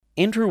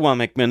Andrew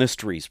Wommack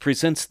Ministries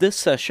presents this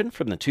session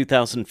from the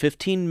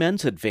 2015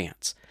 Men's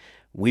Advance.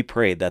 We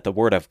pray that the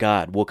Word of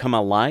God will come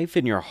alive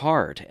in your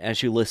heart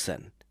as you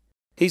listen.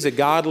 He's a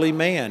godly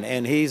man,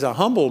 and he's a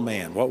humble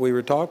man, what we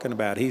were talking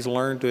about. He's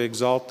learned to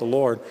exalt the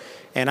Lord,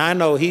 and I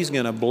know he's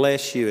going to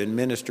bless you and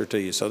minister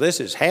to you. So this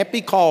is Happy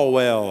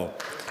Caldwell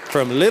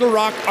from Little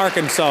Rock,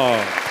 Arkansas.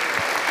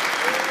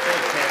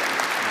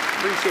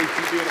 Appreciate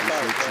you being a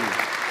part of it.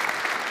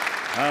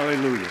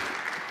 Hallelujah.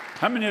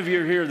 How many of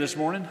you are here this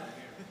morning?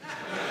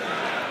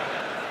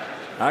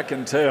 I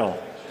can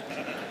tell.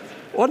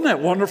 Wasn't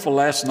that wonderful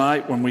last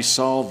night when we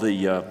saw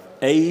the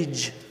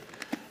age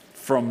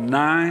from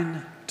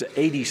 9 to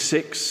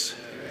 86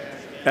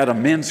 at a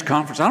men's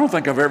conference? I don't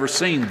think I've ever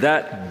seen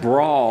that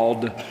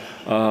broad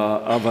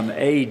of an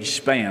age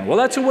span. Well,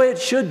 that's the way it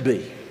should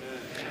be.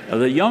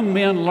 The young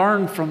men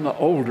learn from the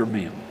older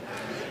men.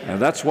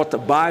 And that's what the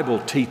Bible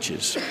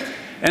teaches.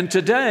 And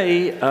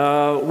today,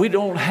 we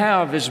don't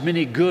have as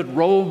many good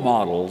role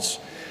models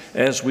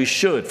as we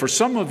should. For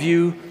some of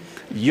you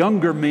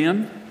younger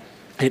men,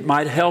 it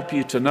might help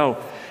you to know.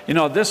 You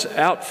know, this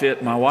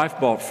outfit my wife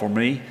bought for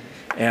me,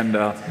 and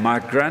my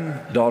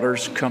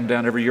granddaughters come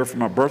down every year for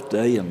my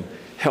birthday and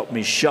help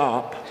me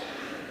shop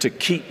to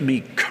keep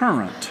me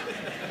current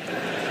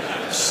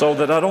so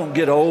that I don't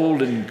get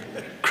old and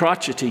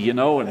crotchety, you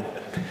know. And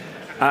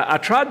I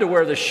tried to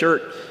wear the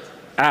shirt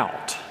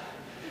out,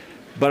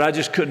 but I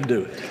just couldn't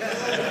do it.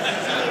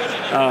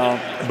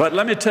 But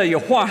let me tell you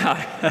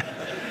why.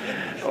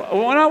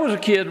 When I was a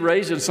kid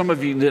raised, and some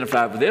of you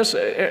identify with this,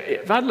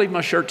 if I'd leave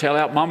my shirt tail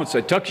out, Mom would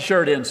say, "Tuck your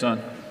shirt in,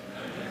 son."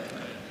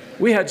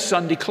 We had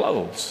Sunday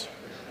clothes.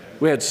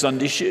 We had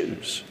Sunday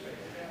shoes.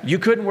 You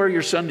couldn't wear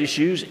your Sunday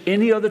shoes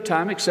any other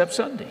time except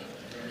Sunday.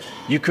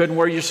 You couldn't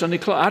wear your Sunday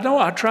clothes. I know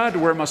I tried to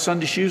wear my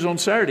Sunday shoes on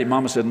Saturday.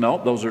 Mama said, "No,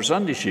 those are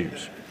Sunday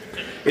shoes."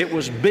 It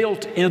was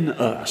built in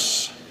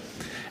us.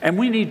 And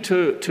we need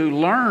to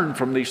learn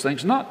from these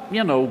things, not,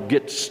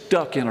 get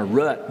stuck in a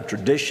rut and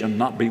tradition,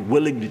 not be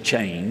willing to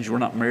change. We're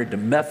not married to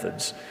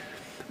methods.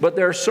 But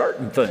there are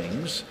certain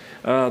things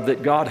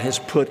that God has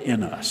put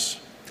in us.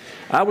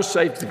 I was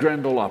saved at the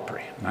Grand Ole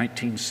Opry,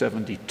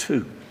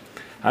 1972.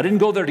 I didn't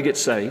go there to get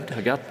saved.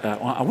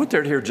 I went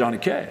there to hear Johnny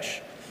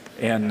Cash.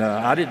 And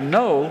I didn't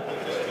know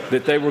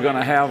that they were going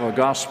to have a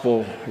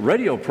gospel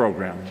radio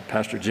program.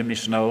 Pastor Jimmy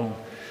Snow,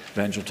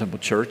 Evangel Temple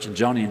Church, and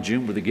Johnny and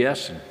June were the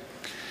guests. And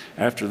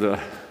after the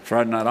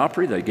Friday Night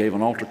Opry, they gave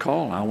an altar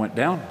call, and I went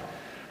down.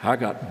 I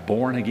got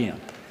born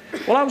again.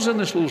 Well, I was in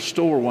this little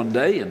store one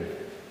day, and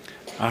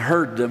I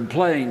heard them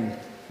playing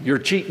 "Your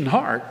Cheating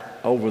Heart"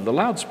 over the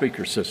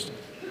loudspeaker system.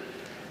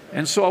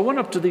 And so I went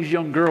up to these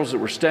young girls that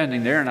were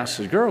standing there, and I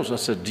said, "Girls,"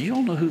 "do you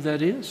all know who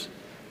that is?"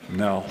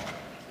 "No."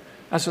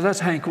 I said, "That's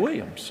Hank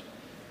Williams."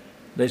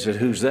 They said,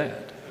 "Who's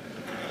that?"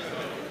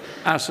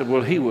 I said,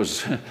 "Well, he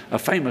was a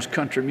famous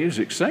country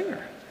music singer."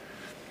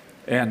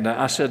 And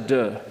I said,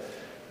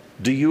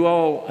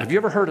 have you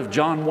ever heard of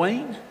John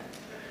Wayne?"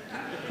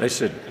 They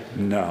said,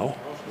 "No."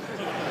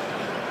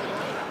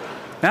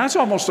 Now, that's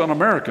almost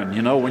un-American,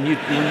 when you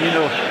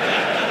know.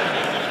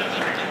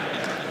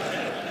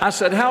 I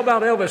said, "How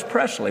about Elvis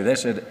Presley?" They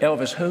said,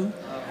 "Elvis who?"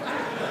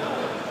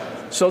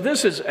 So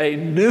this is a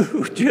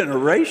new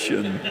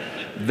generation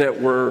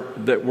that we're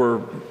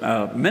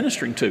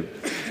ministering to.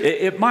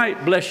 It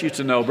might bless you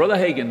to know, Brother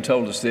Hagin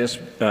told us this.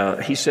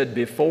 He said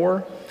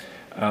before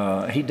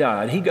he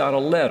died, he got a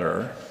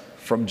letter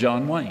from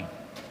John Wayne.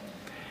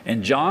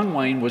 And John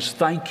Wayne was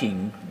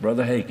thanking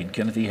Brother Hagin,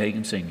 Kenneth E.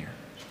 Hagin Sr.,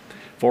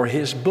 for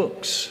his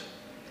books.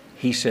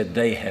 He said,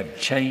 "They have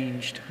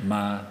changed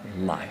my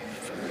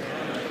life."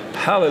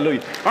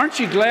 Hallelujah. Aren't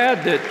you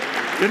glad that,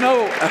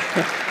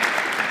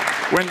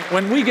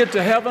 when we get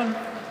to heaven,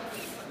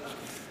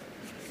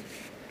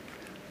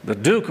 the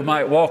Duke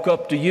might walk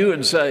up to you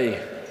and say,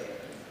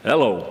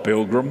 "Hello,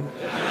 pilgrim."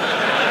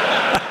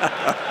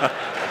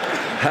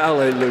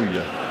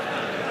 Hallelujah.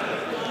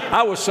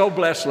 I was so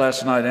blessed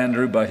last night,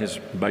 Andrew,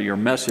 by your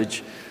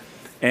message,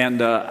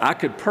 and I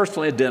could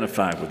personally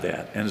identify with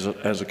that. And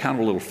as a kind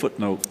of a little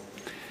footnote,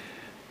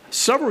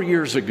 several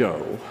years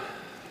ago,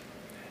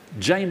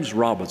 James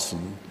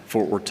Robinson,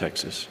 Fort Worth,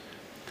 Texas,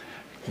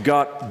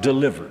 got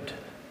delivered.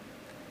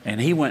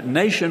 And he went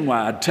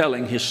nationwide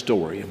telling his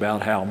story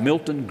about how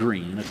Milton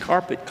Green, a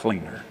carpet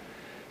cleaner,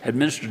 had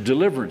ministered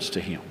deliverance to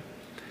him.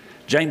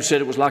 James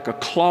said it was like a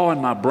claw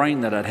in my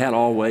brain that I'd had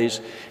always,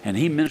 and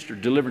he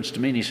ministered deliverance to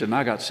me, and he said, and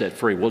I got set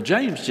free. Well,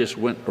 James just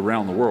went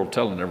around the world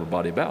telling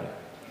everybody about it.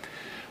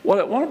 Well,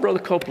 at one of Brother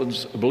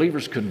Copeland's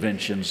Believers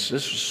Conventions,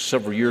 this was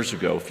several years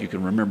ago, if you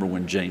can remember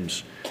when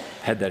James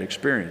had that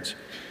experience,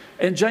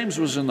 and James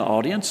was in the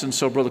audience, and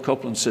so Brother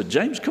Copeland said,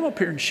 "James, come up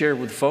here and share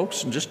with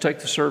folks, and just take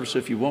the service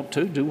if you want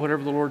to. Do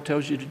whatever the Lord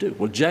tells you to do."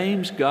 Well,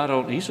 James got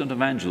on, he's an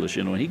evangelist,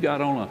 and he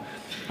got on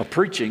a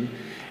preaching,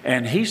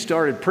 and he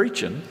started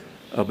preaching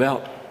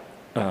about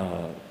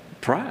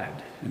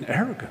pride and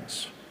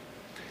arrogance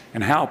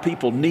and how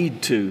people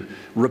need to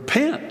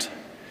repent.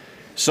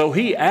 So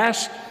he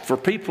asked for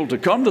people to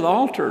come to the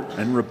altar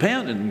and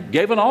repent and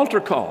gave an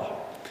altar call.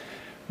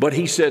 But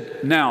he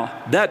said,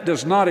 now, that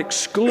does not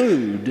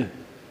exclude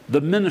the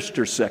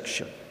minister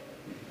section.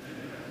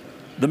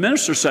 The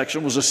minister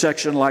section was a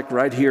section like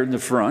right here in the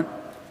front,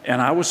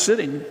 and I was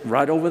sitting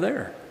right over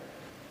there.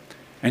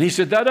 And he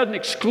said, that doesn't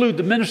exclude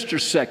the minister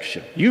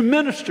section. You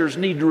ministers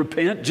need to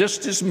repent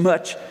just as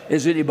much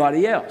as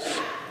anybody else.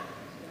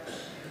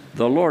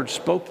 The Lord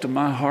spoke to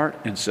my heart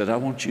and said, I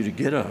want you to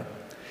get up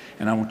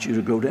and I want you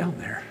to go down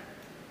there.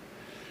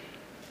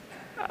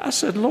 I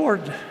said,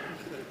 Lord,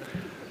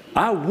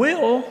 I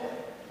will,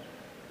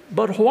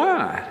 but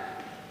why?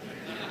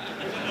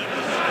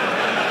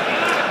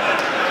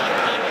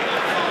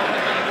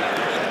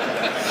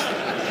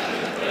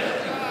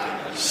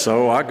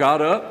 So I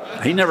got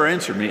up. He never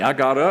answered me. I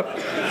got up.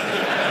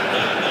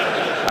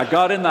 I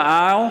got in the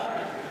aisle.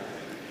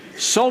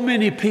 So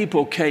many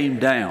people came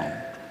down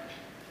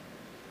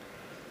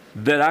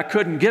that I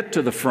couldn't get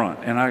to the front,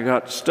 and I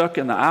got stuck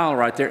in the aisle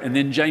right there. And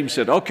then James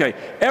said, okay,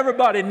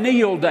 everybody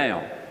kneel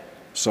down.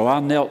 So I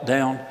knelt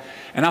down,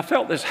 and I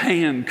felt this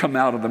hand come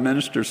out of the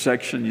minister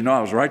section. You know,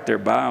 I was right there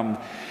by him,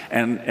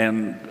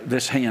 and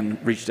this hand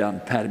reached out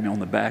and patted me on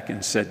the back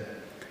and said,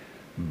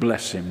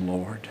 bless him,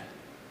 Lord.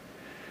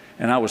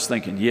 And I was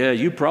thinking, yeah,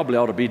 you probably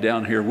ought to be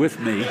down here with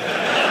me.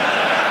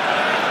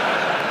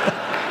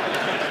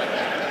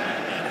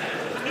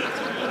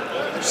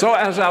 So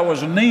as I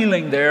was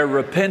kneeling there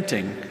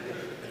repenting,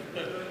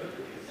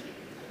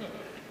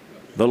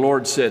 the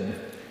Lord said,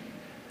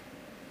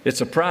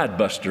 it's a pride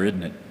buster,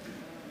 isn't it?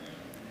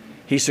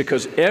 He said,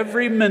 because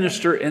every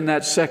minister in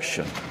that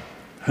section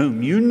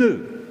whom you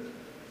knew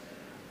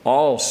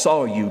all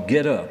saw you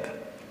get up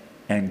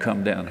and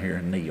come down here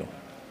and kneel.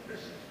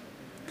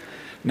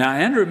 Now,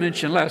 Andrew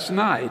mentioned last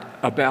night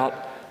about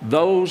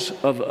those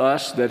of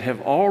us that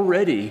have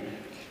already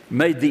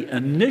made the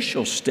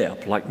initial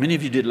step, like many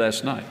of you did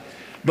last night.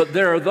 But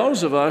there are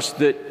those of us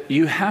that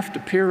you have to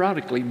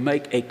periodically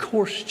make a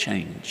course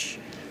change.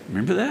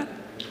 Remember that?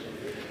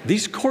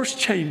 These course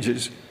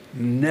changes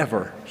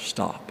never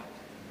stop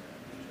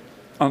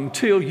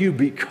until you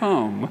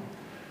become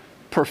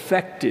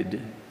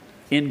perfected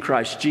in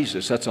Christ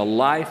Jesus. That's a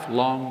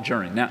lifelong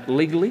journey. Now,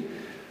 legally,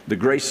 the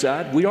grace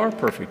side, we are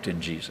perfect in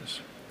Jesus.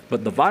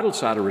 But the vital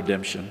side of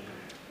redemption,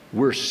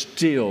 we're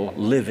still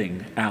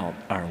living out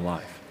our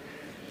life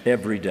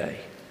every day.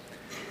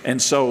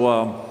 And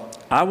so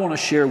I want to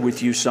share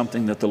with you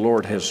something that the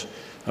Lord has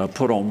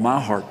put on my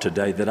heart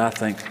today that I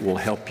think will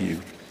help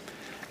you.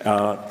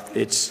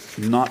 It's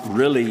not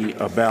really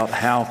about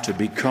how to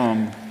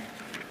become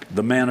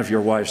the man of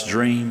your wife's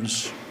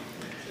dreams.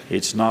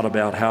 It's not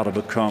about how to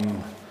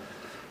become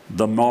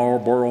the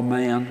Marlboro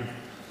Man.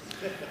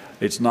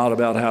 It's not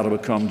about how to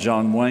become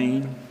John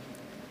Wayne.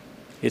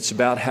 It's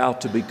about how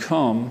to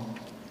become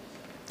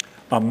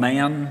a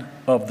man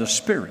of the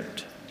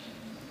Spirit.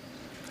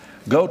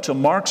 Go to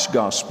Mark's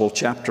Gospel,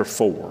 chapter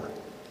 4,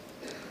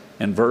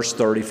 and verse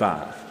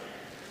 35.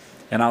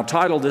 And I'll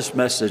title this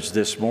message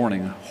this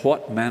morning,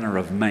 What Manner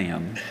of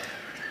Man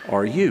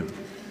Are You?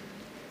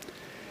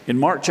 In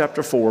Mark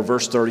chapter 4,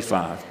 verse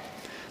 35,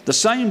 the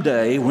same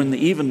day when the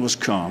even was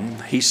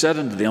come, he said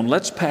unto them,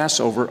 let's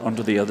pass over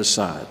unto the other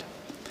side.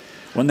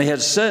 When they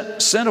had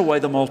sent away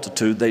the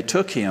multitude, they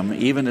took him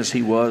even as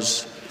he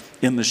was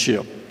in the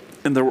ship.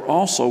 And there were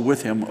also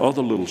with him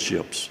other little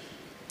ships.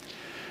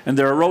 And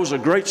there arose a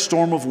great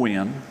storm of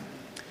wind,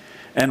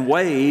 and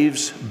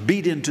waves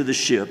beat into the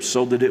ship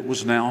so that it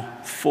was now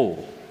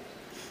full.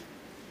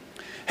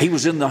 He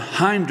was in the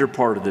hinder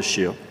part of the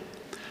ship,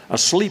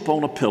 asleep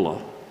on a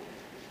pillow.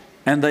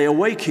 And they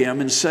awake him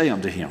and say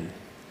unto him,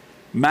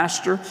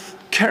 Master,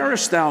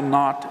 carest thou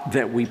not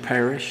that we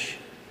perish?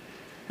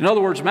 In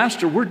other words,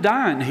 Master, we're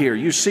dying here.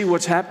 You see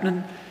what's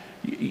happening?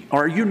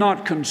 Are you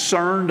not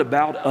concerned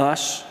about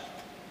us?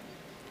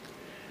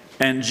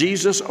 And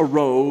Jesus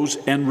arose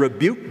and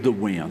rebuked the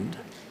wind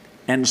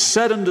and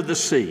said unto the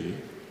sea,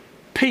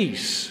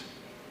 Peace,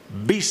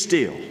 be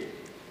still.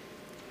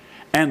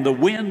 And the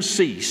wind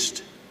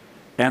ceased,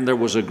 and there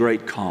was a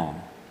great calm.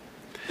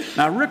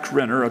 Now, Rick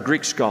Renner, a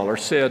Greek scholar,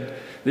 said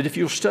that if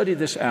you'll study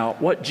this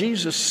out, what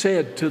Jesus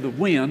said to the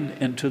wind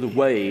and to the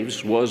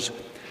waves was,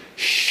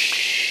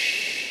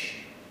 Shh,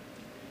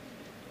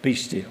 be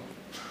still.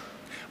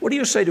 What do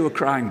you say to a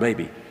crying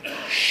baby?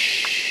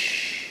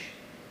 Shh.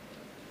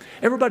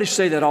 Everybody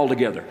say that all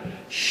together.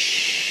 Shh.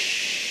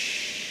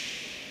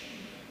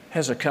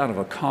 Has a kind of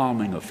a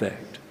calming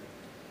effect.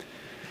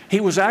 He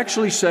was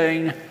actually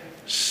saying,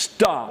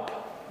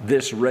 stop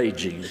this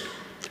raging.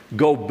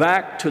 Go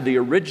back to the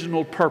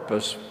original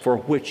purpose for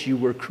which you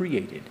were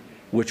created,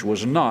 which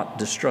was not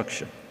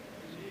destruction.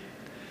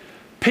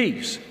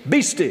 Peace,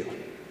 be still.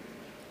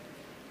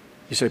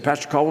 You say,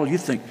 Pastor Caldwell, you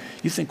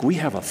think we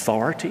have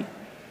authority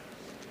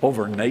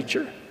over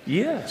nature?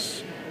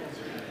 Yes.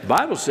 The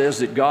Bible says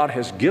that God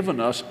has given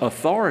us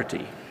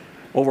authority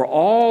over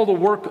all the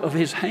work of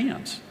His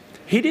hands.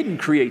 He didn't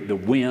create the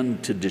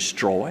wind to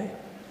destroy.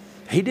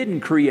 He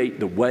didn't create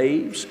the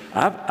waves.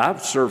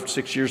 I've served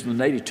 6 years in the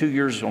Navy, 2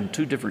 years on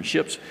 2 different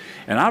ships,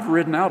 and I've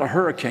ridden out a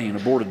hurricane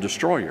aboard a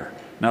destroyer.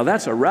 Now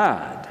that's a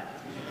ride.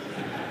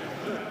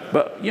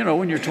 But, you know,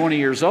 when you're 20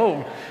 years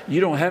old, you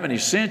don't have any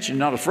sense. You're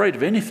not afraid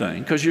of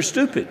anything because you're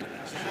stupid.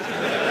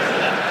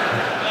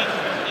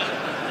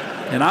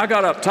 And I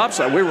got up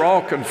topside. We were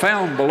all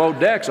confounded below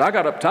decks. I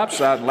got up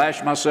topside and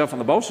lashed myself in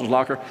the bosun's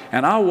locker,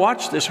 and I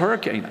watched this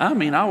hurricane. I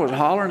mean, I was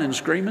hollering and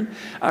screaming.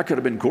 I could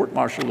have been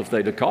court-martialed if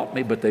they'd have caught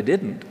me, but they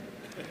didn't.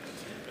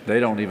 They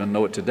don't even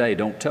know it today.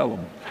 Don't tell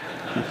them.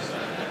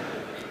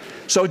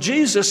 So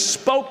Jesus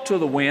spoke to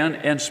the wind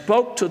and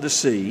spoke to the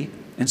sea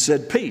and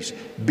said, "Peace,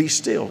 be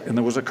still." And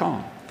there was a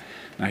calm.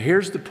 Now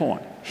here's the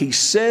point. He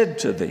said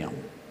to them,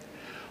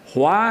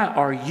 "Why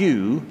are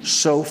you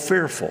so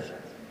fearful?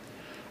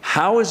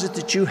 How is it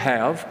that you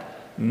have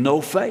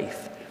no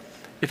faith?"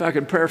 If I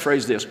can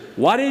paraphrase this,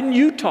 why didn't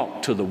you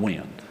talk to the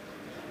wind?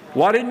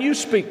 Why didn't you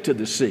speak to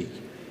the sea?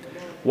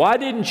 Why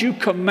didn't you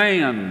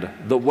command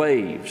the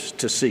waves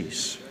to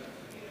cease?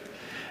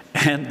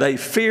 And they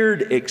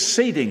feared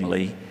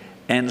exceedingly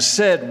and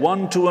said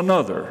one to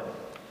another,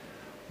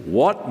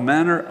 "What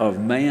manner of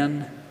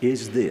man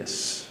is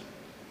this?"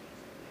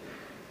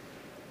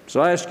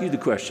 So I ask you the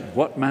question,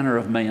 what manner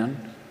of man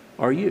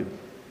are you?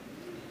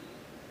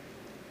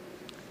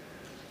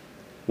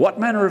 What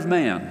manner of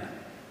man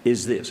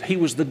is this? He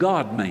was the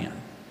God-man.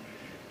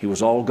 He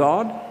was all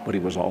God, but he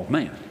was all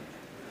man.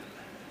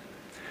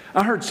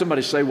 I heard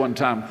somebody say one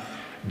time,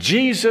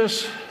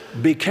 Jesus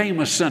became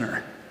a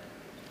sinner.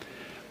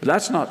 But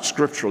that's not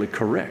scripturally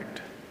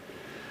correct.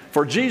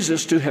 For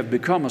Jesus to have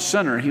become a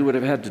sinner, he would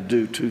have had to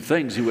do two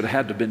things. He would have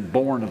had to have been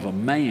born of a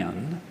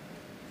man,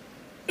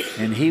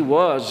 and he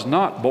was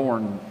not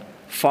born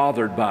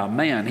fathered by a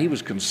man. He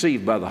was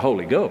conceived by the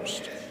Holy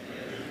Ghost.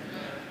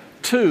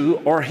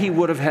 Two, or he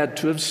would have had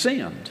to have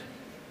sinned.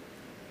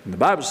 And the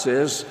Bible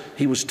says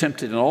he was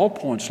tempted in all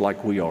points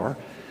like we are,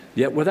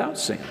 yet without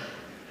sin.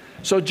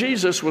 So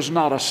Jesus was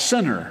not a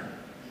sinner.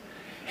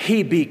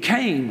 He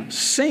became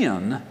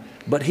sin,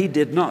 but he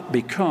did not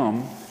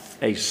become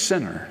a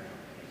sinner.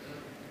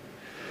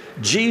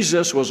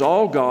 Jesus was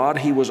all God,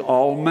 he was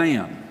all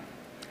man.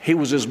 He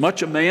was as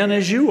much a man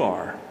as you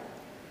are,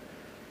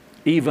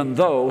 even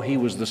though he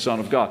was the Son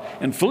of God.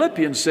 And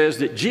Philippians says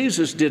that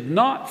Jesus did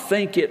not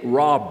think it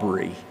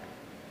robbery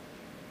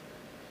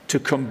to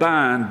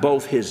combine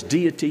both his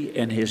deity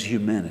and his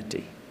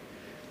humanity.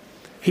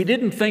 He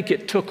didn't think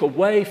it took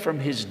away from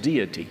his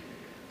deity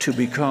to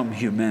become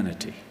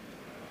humanity.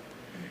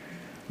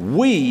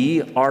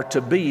 We are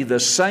to be the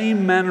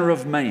same manner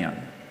of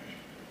man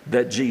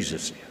that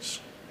Jesus is.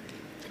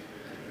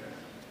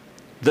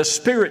 The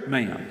spirit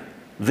man,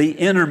 the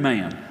inner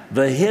man,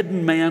 the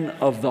hidden man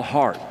of the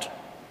heart.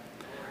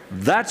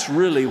 That's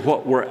really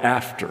what we're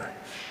after.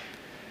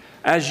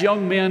 As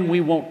young men, we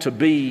want to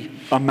be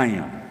a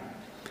man.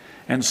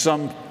 And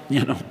some,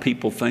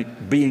 people think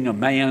being a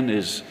man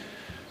is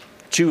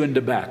chewing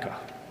tobacco,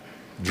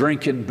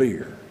 drinking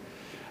beer.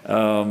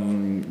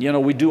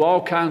 We do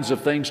all kinds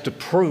of things to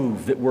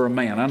prove that we're a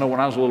man. I know when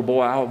I was a little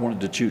boy, I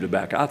wanted to chew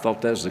tobacco. I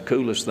thought that was the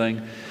coolest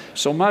thing.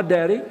 So my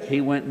daddy,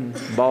 he went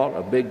and bought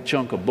a big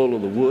chunk of Bull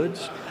of the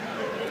Woods.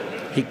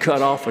 He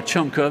cut off a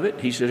chunk of it.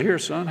 He said, "Here,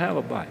 son, have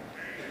a bite."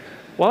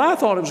 Well, I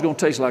thought it was going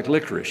to taste like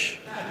licorice.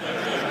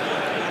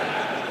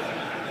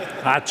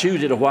 I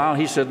chewed it a while.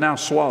 He said, "Now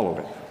swallow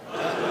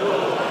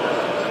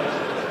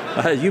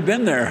it." You've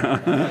been there.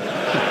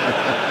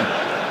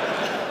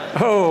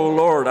 Oh,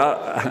 Lord,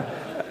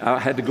 I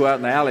had to go out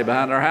in the alley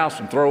behind our house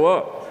and throw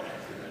up.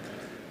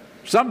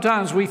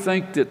 Sometimes we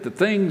think that the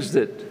things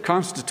that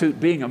constitute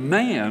being a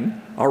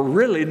man are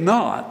really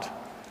not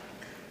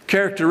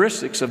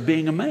characteristics of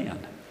being a man.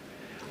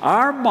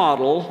 Our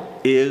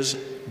model is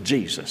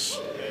Jesus.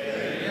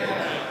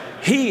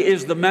 He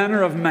is the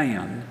manner of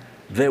man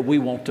that we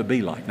want to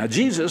be like. Now,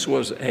 Jesus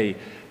was a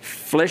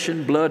flesh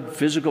and blood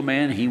physical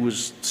man. He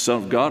was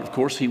Son of God. Of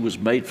course, he was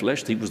made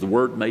flesh. He was the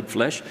Word made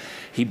flesh.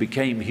 He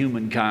became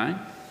humankind.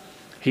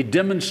 He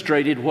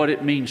demonstrated what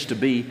it means to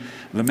be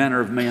the manner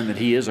of man that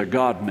he is, a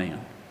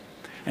God-man.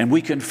 And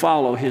we can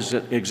follow his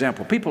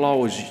example. People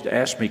always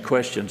ask me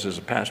questions as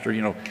a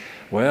pastor,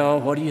 well,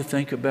 what do you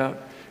think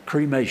about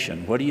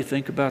cremation? What do you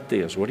think about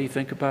this? What do you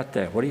think about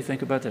that? What do you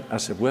think about that? I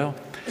said, well,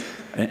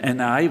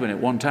 and I even at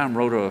one time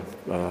wrote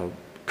a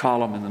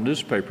column in the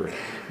newspaper.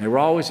 They were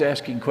always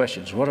asking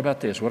questions. What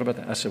about this? What about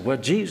that? I said, well,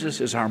 Jesus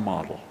is our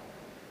model.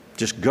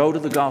 Just go to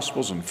the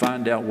Gospels and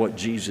find out what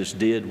Jesus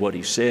did, what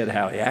he said,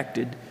 how he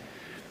acted.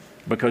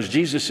 Because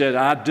Jesus said,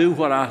 I do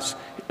what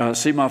I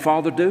see my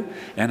Father do,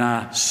 and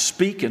I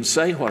speak and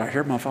say what I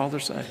hear my Father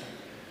say.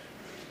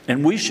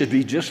 And we should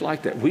be just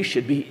like that. We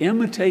should be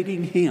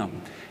imitating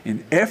him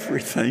in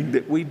everything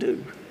that we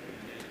do.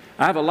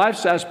 I have a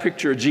life-size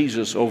picture of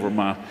Jesus in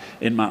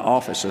my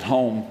office at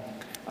home.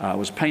 It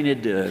was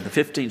painted in the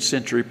 15th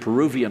century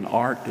Peruvian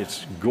art.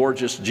 It's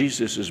gorgeous.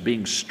 Jesus is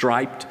being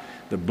striped.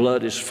 The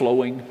blood is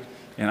flowing.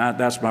 And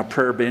that's my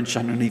prayer bench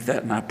underneath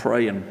that, and I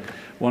pray. And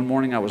one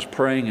morning I was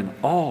praying, and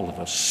all of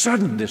a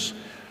sudden this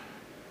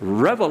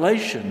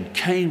revelation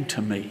came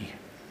to me.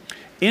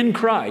 In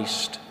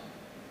Christ,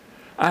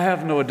 I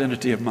have no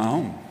identity of my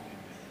own.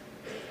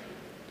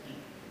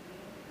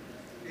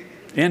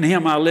 In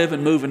him I live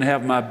and move and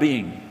have my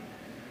being.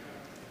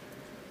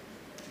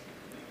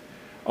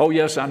 Oh,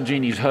 yes, I'm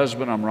Jeannie's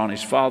husband. I'm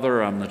Ronnie's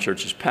father. I'm the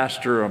church's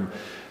pastor.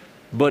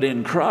 But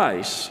in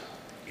Christ,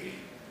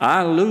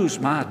 I lose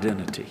my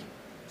identity.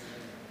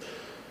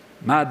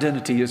 My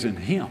identity is in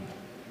Him.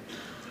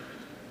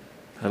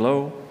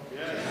 Hello?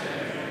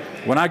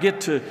 When I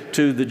get to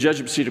the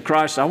judgment seat of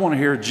Christ, I want to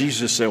hear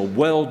Jesus say,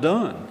 well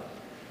done.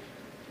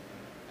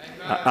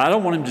 I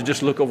don't want Him to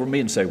just look over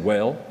me and say,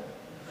 well.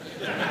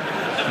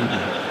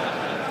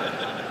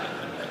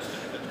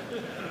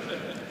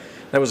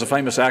 There was a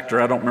famous actor,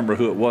 I don't remember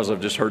who it was,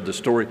 I've just heard the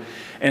story,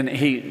 and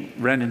he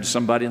ran into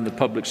somebody in the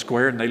public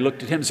square, and they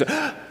looked at him and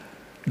said,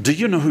 do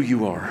you know who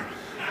you are?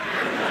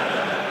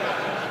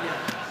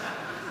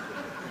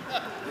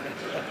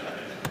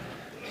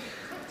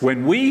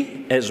 When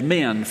we as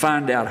men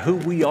find out who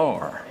we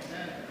are,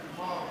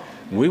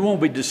 we won't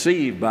be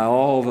deceived by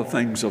all the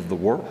things of the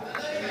world.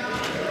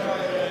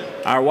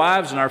 Our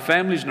wives and our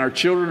families and our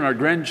children, our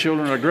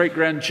grandchildren, our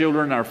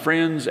great-grandchildren, our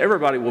friends,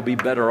 everybody will be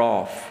better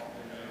off.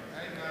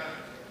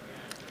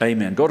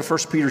 Amen. Go to 1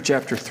 Peter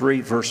chapter 3,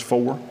 verse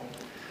 4.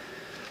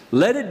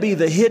 Let it be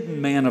the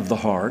hidden man of the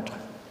heart,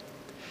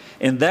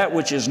 and that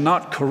which is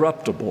not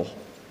corruptible,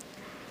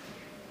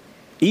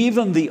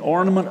 even the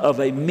ornament of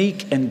a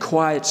meek and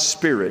quiet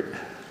spirit,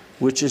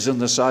 which is in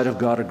the sight of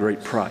God a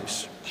great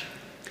price.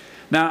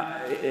 Now,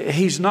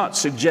 he's not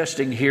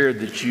suggesting here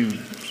that you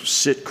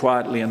sit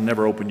quietly and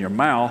never open your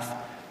mouth.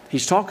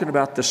 He's talking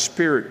about the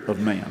spirit of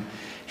man.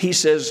 He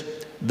says,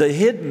 the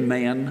hidden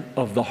man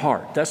of the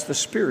heart. That's the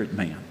spirit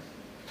man.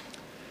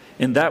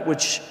 And that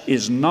which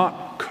is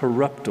not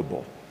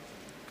corruptible.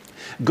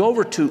 Go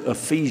over to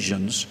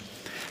Ephesians.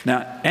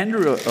 Now,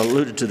 Andrew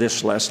alluded to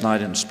this last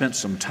night and spent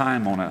some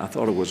time on it. I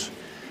thought it was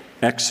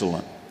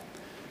excellent.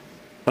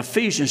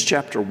 Ephesians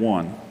chapter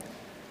 1,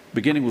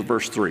 beginning with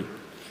verse 3.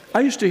 I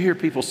used to hear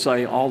people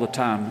say all the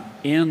time,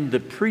 in the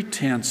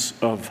pretense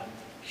of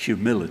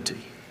humility.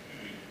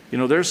 You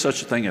know, there's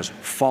such a thing as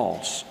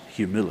false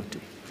humility,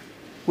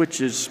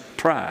 which is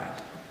pride.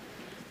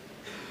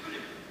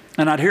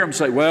 And I'd hear them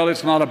say, well,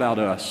 it's not about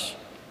us.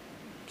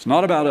 It's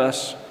not about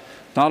us.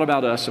 It's not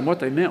about us. And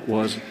what they meant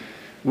was,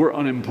 we're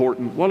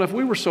unimportant. Well, if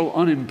we were so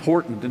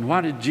unimportant, then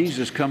why did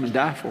Jesus come and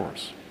die for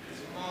us?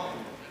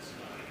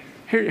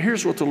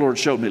 Here's what the Lord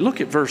showed me. Look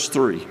at verse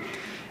 3.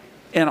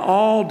 And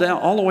all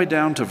the way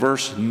down to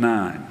verse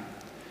 9.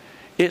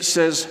 It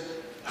says,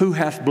 who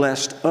hath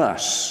blessed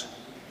us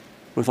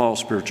with all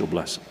spiritual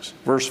blessings.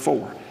 Verse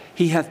 4.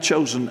 He hath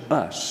chosen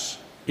us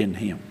in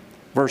Him.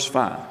 Verse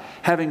 5.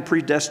 Having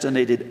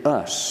predestinated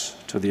us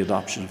to the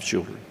adoption of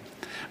children.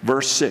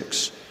 Verse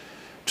 6,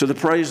 to the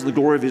praise of the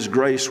glory of His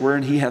grace,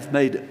 wherein He hath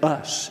made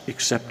us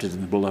accepted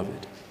in the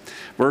beloved.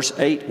 Verse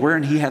 8,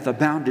 wherein He hath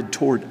abounded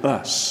toward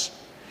us.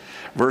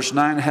 Verse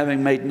 9,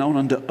 having made known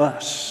unto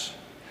us.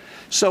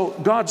 So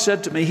God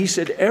said to me, He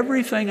said,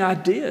 everything I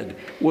did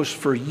was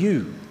for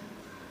you.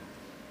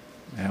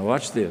 Now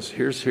watch this.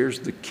 Here's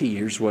the key.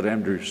 Here's what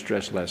Andrew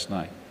stressed last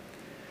night.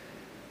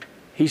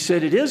 He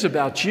said, it is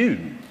about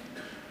you.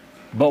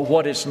 But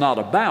what it's not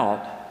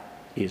about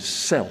is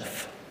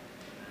self.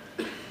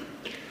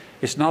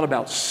 It's not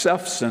about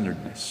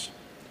self-centeredness.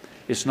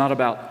 It's not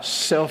about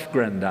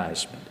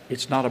self-grandizement.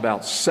 It's not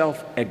about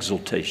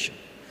self-exaltation.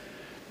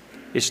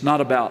 It's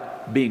not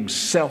about being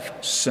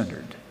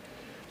self-centered.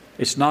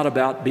 It's not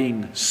about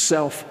being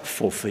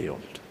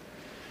self-fulfilled.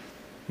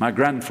 My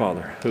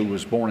grandfather, who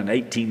was born in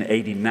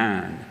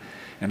 1889,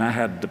 and I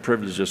had the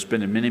privilege of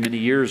spending many, many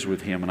years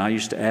with him, and I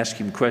used to ask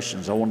him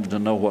questions. I wanted to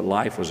know what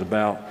life was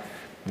about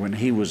when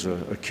he was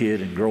a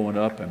kid and growing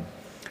up. And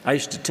I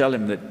used to tell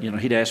him that,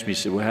 he'd ask me, he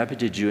said, well, Happy,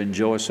 did you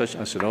enjoy such?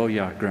 I said, oh,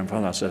 yeah,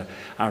 Grandfather. I said,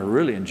 I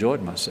really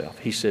enjoyed myself.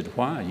 He said,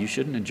 why? You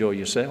shouldn't enjoy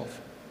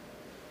yourself.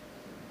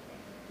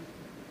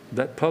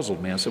 That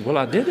puzzled me. I said, well,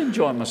 I did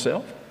enjoy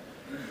myself.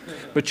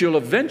 But you'll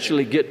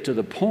eventually get to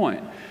the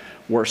point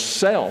where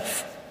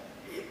self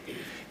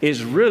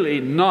is really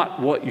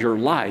not what your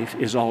life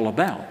is all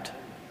about.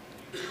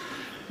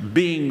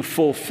 Being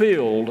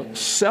fulfilled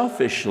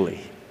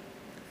selfishly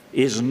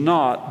is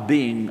not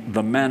being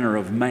the manner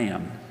of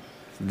man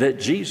that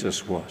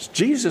Jesus was.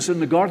 Jesus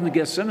in the Garden of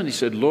Gethsemane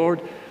said, Lord,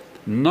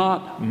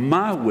 not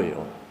my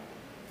will,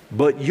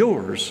 but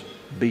yours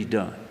be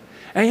done.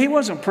 And He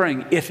wasn't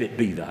praying, if it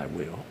be thy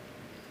will.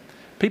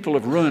 People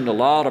have ruined a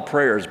lot of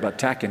prayers by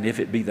tacking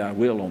if it be thy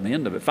will on the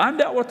end of it. Find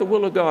out what the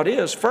will of God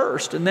is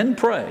first and then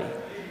pray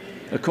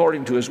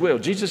according to His will.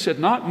 Jesus said,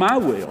 not my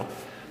will,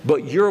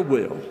 but your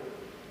will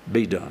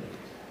be done.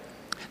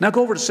 Now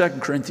go over to 2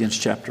 Corinthians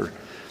chapter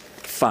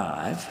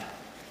 5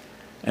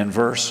 and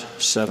verse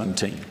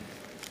 17.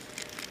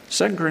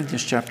 2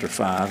 Corinthians chapter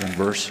 5 and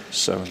verse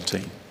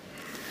 17.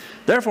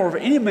 Therefore, if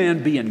any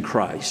man be in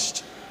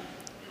Christ,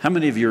 how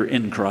many of you are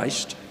in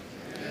Christ?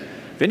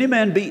 If any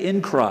man be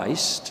in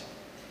Christ,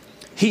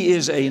 he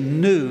is a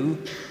new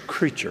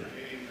creature.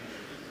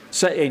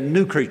 Say, a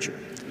new creature.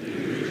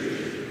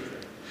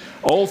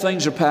 All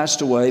things are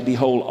passed away.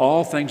 Behold,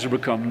 all things are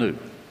become new.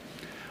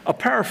 A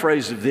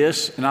paraphrase of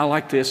this, and I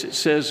like this, it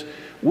says,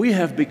 we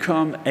have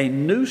become a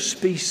new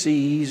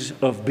species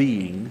of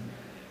being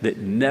that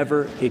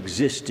never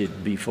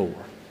existed before.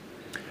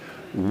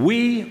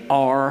 We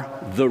are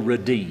the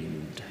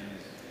redeemed.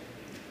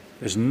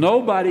 There's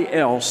nobody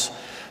else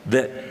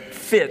that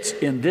fits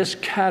in this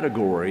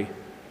category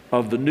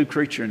of the new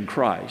creature in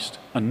Christ,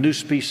 a new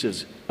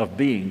species of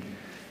being,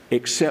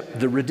 except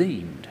the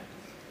redeemed.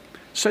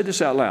 Say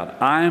this out loud.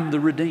 I am the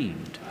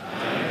redeemed.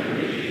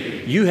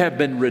 You have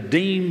been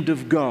redeemed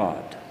of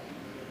God,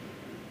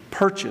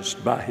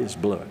 purchased by His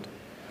blood.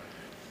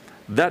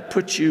 That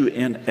puts you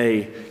in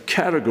a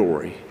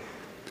category.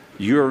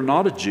 You're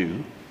not a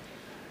Jew.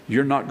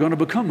 You're not going to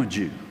become a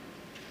Jew.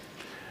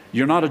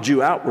 You're not a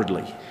Jew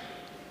outwardly.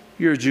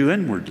 You're a Jew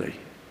inwardly.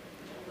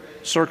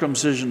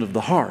 Circumcision of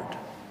the heart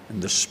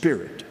and the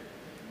spirit.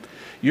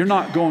 You're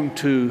not going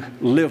to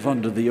live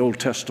under the Old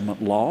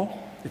Testament law.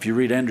 If you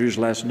read Andrew's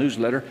last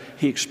newsletter,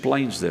 he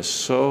explains this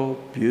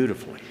so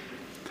beautifully.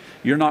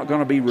 You're not going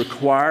to be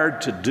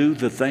required to do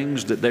the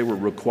things that they were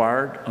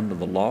required under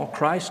the law.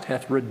 Christ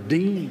hath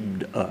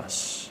redeemed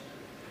us.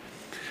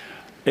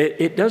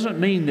 It doesn't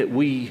mean that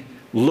we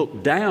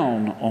look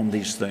down on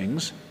these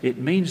things. It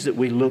means that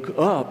we look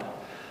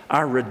up.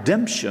 Our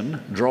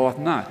redemption draweth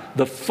nigh.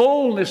 The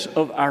fullness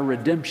of our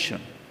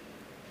redemption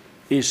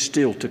is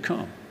still to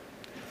come.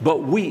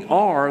 But we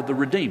are the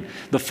redeemed.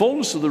 The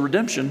fullness of the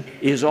redemption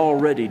is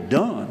already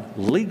done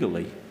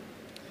legally.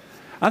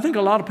 I think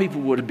a lot of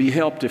people would be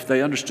helped if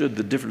they understood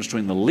the difference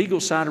between the legal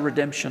side of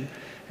redemption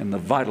and the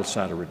vital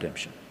side of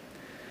redemption.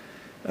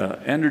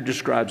 Andrew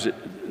describes it.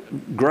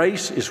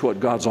 Grace is what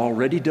God's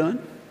already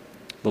done.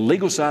 The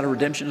legal side of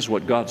redemption is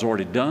what God's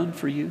already done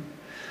for you.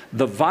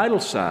 The vital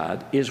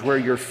side is where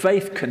your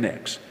faith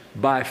connects.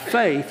 By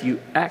faith, you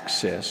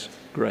access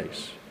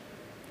grace.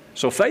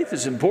 So faith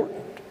is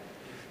important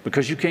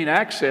because you can't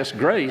access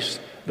grace,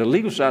 the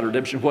legal side of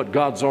redemption, what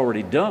God's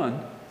already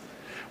done,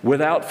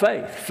 without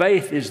faith.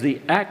 Faith is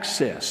the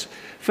access.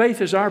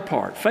 Faith is our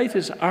part. Faith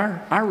is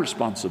our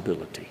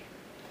responsibility.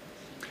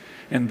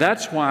 And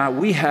that's why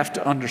we have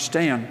to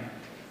understand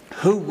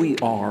who we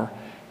are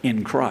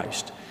in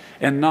Christ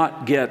and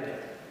not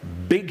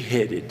get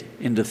big-headed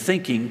into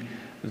thinking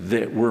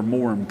that we're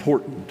more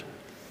important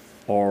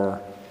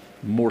or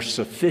more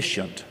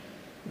sufficient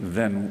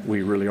than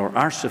we really are.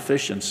 Our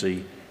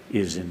sufficiency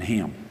is in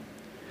Him.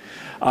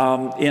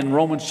 In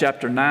Romans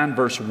chapter 9,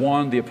 verse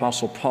 1, the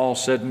Apostle Paul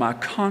said, "My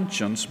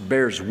conscience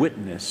bears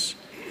witness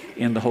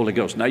in the Holy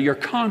Ghost." Now, your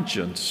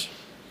conscience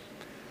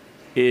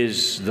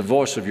is the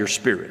voice of your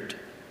spirit.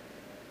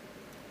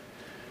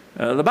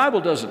 The Bible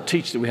doesn't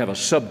teach that we have a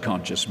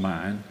subconscious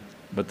mind,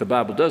 but the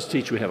Bible does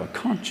teach we have a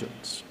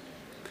conscience.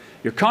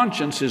 Your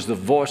conscience is the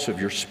voice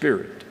of your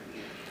spirit.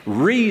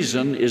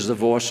 Reason is the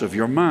voice of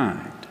your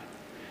mind.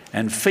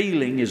 And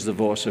feeling is the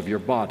voice of your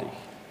body.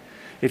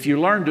 If you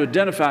learn to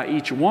identify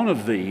each one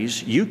of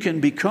these, you can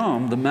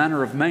become the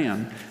manner of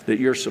man that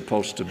you're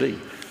supposed to be.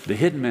 The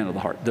hidden man of the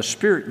heart. The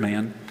spirit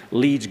man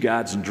leads,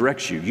 guides, and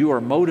directs you. You are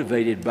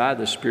motivated by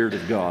the Spirit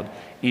of God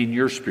in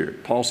your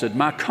spirit. Paul said,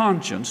 "My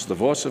conscience, the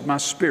voice of my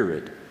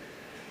spirit,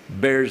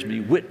 bears me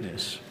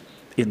witness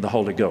in the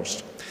Holy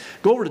Ghost."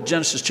 Go over to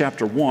Genesis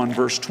chapter 1,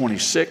 verse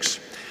 26,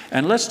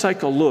 and let's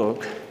take a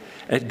look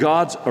at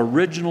God's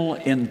original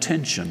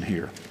intention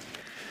here.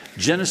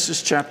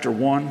 Genesis chapter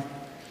 1,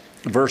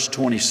 verse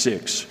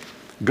 26.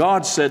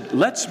 God said,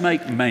 "Let's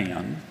make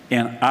man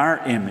in our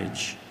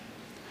image,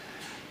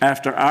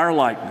 after our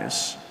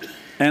likeness,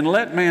 and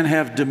let man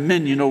have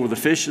dominion over the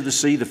fish of the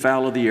sea, the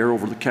fowl of the air,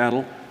 over the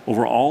cattle,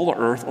 over all the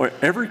earth, or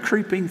every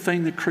creeping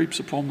thing that creeps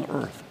upon the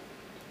earth."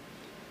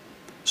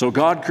 So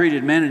God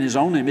created man in His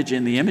own image.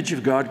 In the image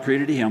of God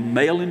created He him.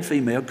 Male and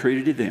female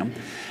created He them.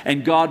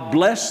 And God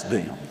blessed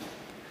them.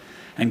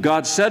 And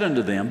God said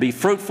unto them, "Be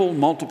fruitful,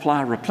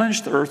 multiply,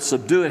 replenish the earth,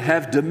 subdue it,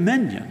 have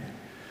dominion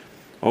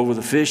over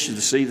the fish of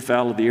the sea, the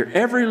fowl of the air,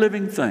 every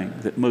living thing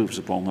that moves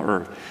upon the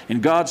earth."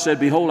 And God said,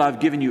 "Behold, I've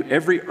given you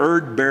every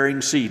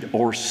herb-bearing seed,"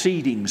 or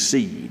seeding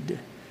seed,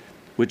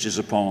 "which is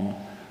upon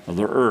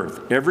the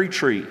earth. Every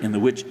tree in the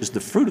which is the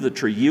fruit of the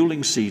tree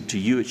yielding seed, to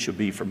you it shall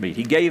be for meat."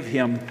 He gave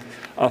him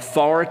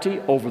authority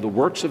over the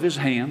works of his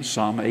hands.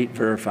 Psalm 8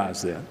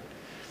 verifies that.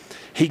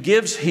 He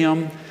gives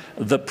him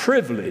the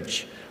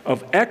privilege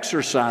of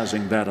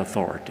exercising that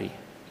authority.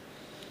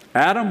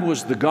 Adam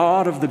was the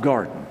God of the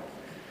garden.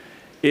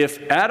 If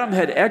Adam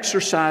had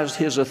exercised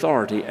his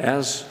authority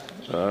as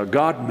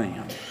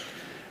God-man,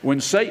 when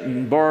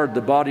Satan borrowed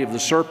the body of the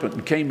serpent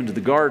and came into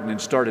the garden and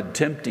started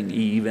tempting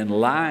Eve and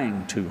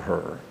lying to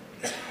her,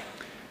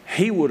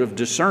 he would have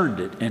discerned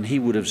it, and he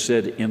would have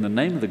said, "In the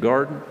name of the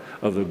garden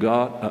of the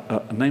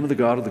God, name of the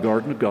God of the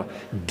garden of God,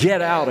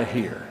 get out of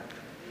here."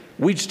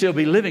 We'd still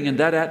be living in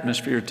that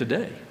atmosphere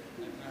today,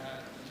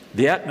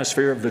 the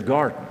atmosphere of the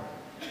garden.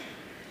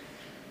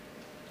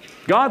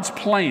 God's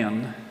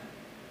plan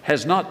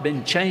has not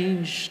been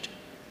changed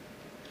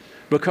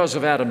because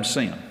of Adam's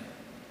sin.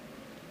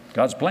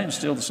 God's plan is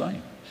still the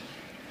same.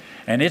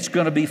 And it's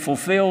going to be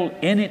fulfilled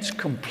in its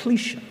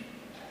completion.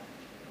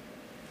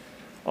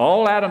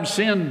 All Adam's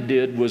sin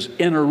did was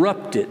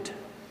interrupt it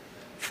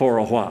for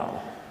a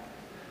while,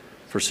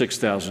 for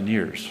 6,000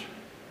 years.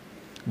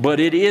 But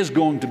it is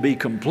going to be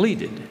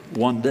completed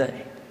one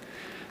day.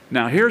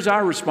 Now, here's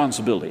our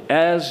responsibility.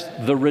 As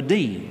the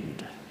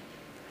redeemed,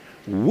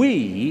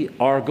 we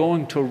are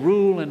going to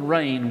rule and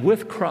reign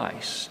with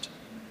Christ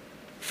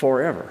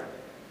forever,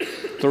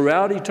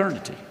 throughout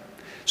eternity.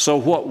 So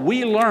what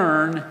we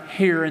learn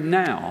here and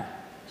now,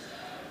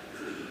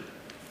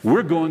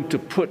 we're going to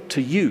put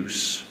to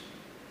use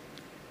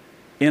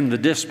in the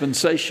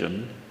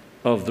dispensation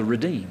of the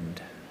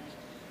redeemed.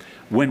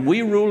 When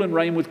we rule and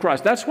reign with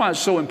Christ, that's why it's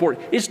so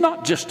important. It's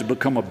not just to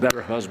become a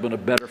better husband, a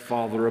better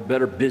father, a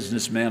better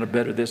businessman, a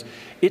better this.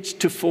 It's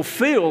to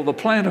fulfill the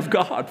plan of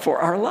God for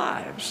our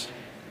lives.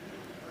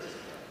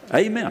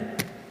 Amen.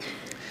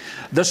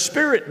 The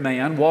spirit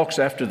man walks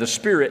after the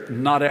spirit,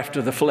 not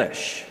after the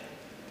flesh.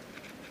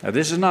 Now,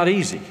 this is not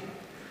easy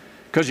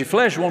because your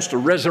flesh wants to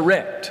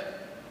resurrect.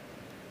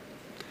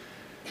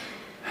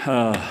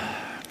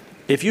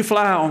 If you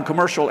fly on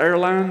commercial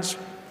airlines,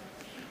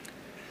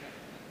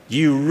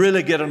 you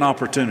really get an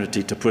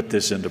opportunity to put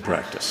this into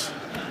practice.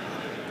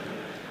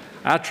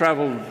 I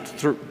traveled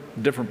through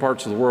different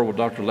parts of the world with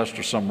Dr.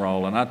 Lester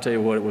Sumrall, and I tell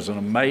you what, it was an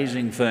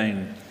amazing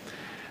thing.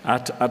 I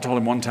told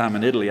him one time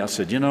in Italy, I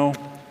said, you know,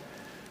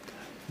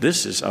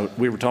 this is,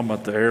 we were talking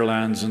about the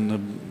airlines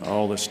and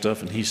all this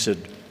stuff, and he said,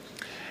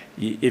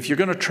 if you're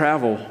going to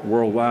travel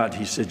worldwide,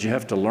 he said, you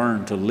have to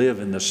learn to live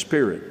in the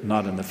spirit,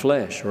 not in the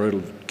flesh, or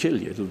it'll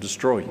kill you, it'll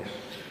destroy you.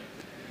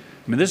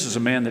 I mean, this is a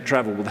man that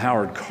traveled with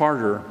Howard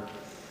Carter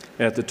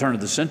at the turn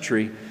of the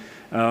century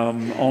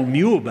on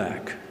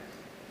muleback.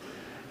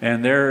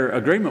 And their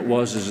agreement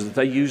was that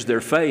they used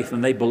their faith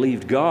and they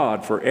believed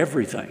God for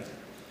everything,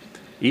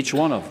 each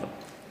one of them.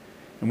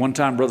 And one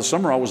time, Brother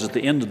Sumrall was at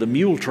the end of the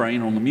mule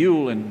train on the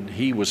mule, and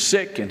he was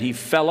sick and he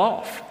fell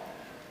off,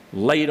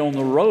 laid on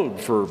the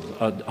road for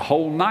a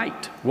whole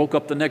night, woke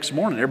up the next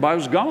morning, everybody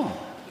was gone.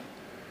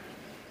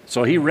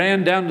 So he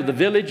ran down to the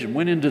village and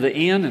went into the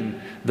inn,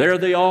 and there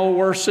they all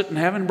were sitting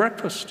having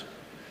breakfast.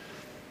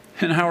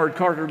 And Howard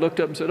Carter looked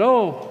up and said,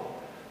 oh,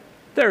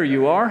 there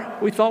you are.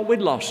 We thought we'd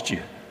lost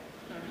you.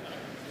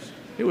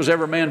 It was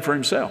every man for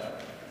himself.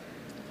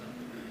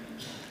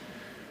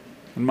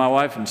 When my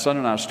wife and son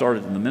and I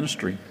started in the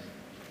ministry,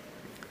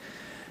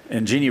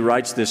 and Jeannie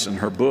writes this in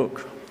her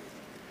book,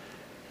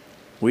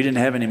 we didn't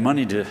have any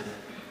money to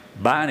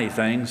buy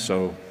anything,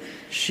 so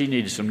she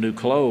needed some new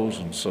clothes,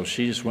 and so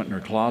she just went in her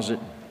closet,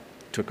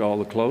 took all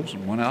the clothes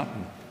and went out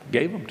and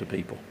gave them to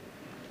people.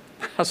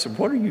 I said,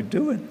 what are you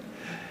doing?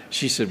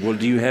 She said, well,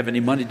 do you have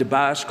any money to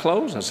buy us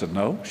clothes? I said,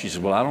 no. She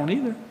said, well, I don't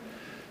either.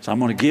 So I'm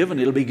going to give,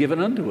 and it'll be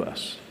given unto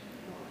us.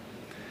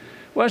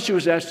 Well, she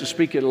was asked to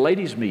speak at a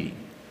ladies' meeting.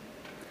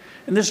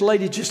 And this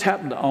lady just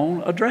happened to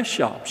own a dress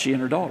shop, she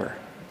and her daughter.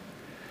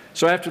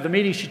 So after the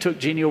meeting, she took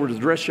Jeannie over to the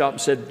dress shop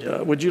and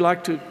said, would you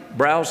like to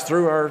browse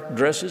through our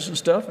dresses and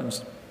stuff? And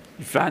if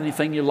you find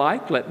anything you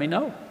like, let me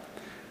know.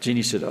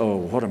 Jeannie said, oh,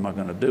 what am I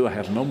going to do? I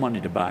have no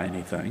money to buy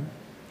anything.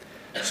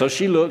 So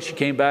she looked, she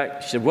came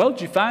back. She said, well,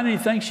 did you find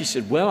anything? She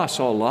said, well, I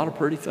saw a lot of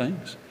pretty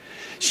things.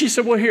 She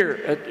said, well,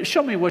 here,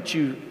 show me what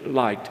you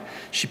liked.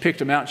 She picked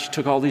them out. She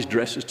took all these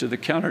dresses to the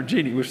counter.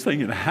 Jeannie was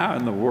thinking, how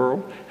in the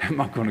world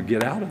am I going to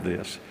get out of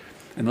this?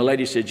 And the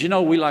lady said, you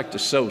know, we like to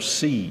sow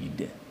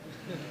seed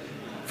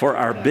for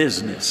our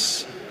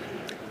business.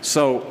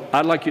 So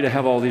I'd like you to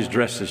have all these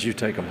dresses. You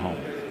take them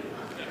home.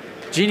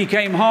 Jeannie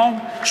came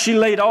home. She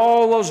laid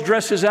all those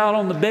dresses out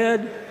on the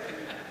bed.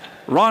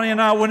 Ronnie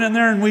and I went in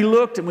there and we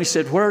looked and we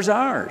said, where's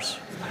ours?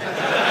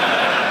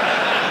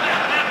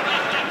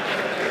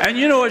 And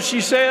you know what she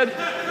said?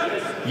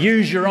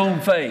 Use your own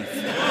faith.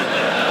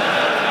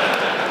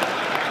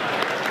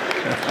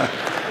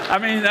 I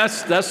mean,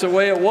 that's the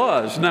way it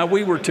was. Now,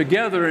 we were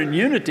together in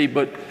unity,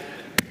 but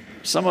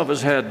some of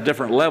us had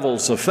different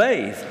levels of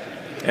faith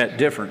at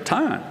different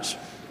times.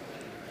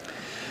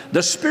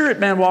 The spirit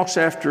man walks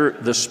after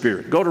the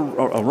spirit. Go to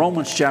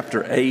Romans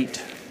chapter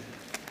 8,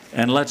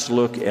 and let's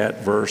look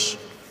at verse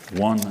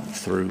 1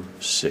 through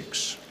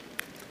 6.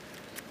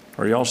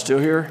 Are y'all still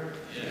here?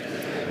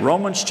 Yes.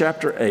 Romans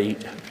chapter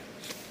 8,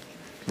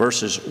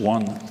 verses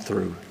 1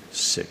 through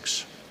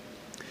 6.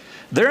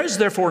 There is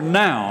therefore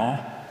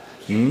now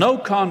no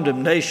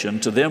condemnation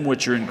to them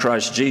which are in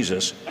Christ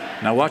Jesus.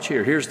 Now watch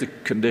here. Here's the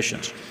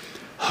conditions.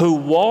 Who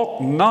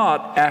walk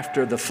not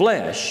after the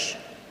flesh,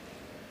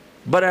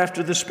 but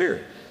after the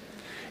Spirit.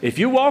 If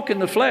you walk in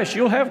the flesh,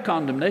 you'll have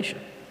condemnation.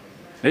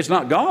 It's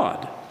not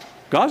God.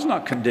 God's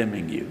not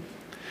condemning you.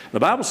 The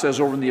Bible says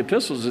over in the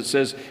epistles, it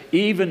says,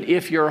 even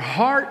if your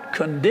heart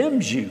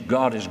condemns you,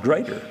 God is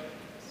greater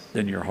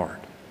than your heart.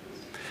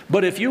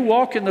 But if you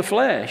walk in the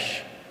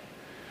flesh,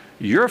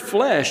 your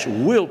flesh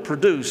will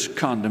produce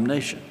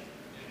condemnation.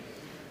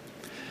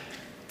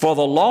 For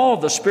the law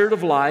of the Spirit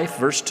of life,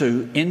 verse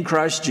 2, in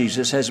Christ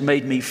Jesus has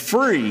made me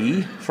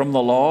free from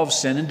the law of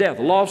sin and death.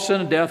 The law of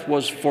sin and death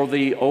was for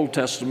the Old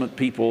Testament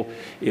people.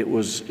 It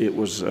was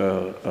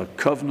a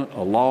covenant,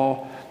 a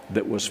law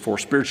that was for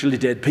spiritually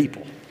dead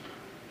people.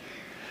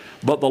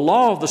 But the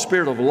law of the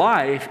Spirit of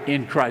life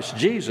in Christ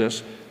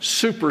Jesus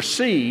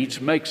supersedes,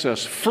 makes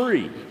us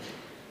free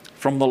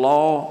from the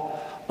law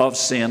of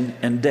sin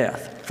and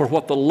death. For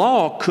what the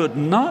law could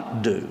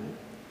not do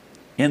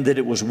in that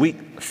it was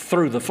weak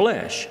through the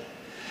flesh.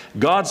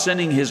 God,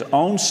 sending His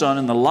own Son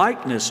in the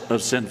likeness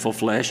of sinful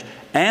flesh,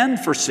 and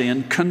for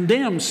sin,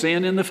 condemned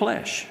sin in the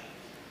flesh,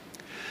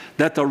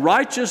 that the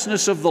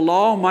righteousness of the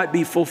law might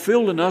be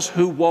fulfilled in us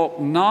who walk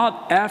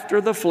not after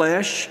the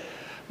flesh,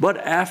 but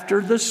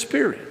after the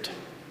Spirit.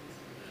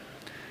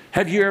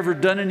 Have you ever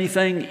done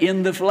anything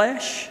in the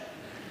flesh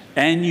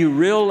and you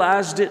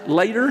realized it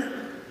later?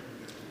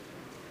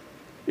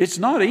 It's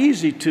not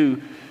easy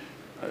to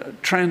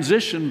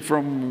transition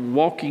from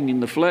walking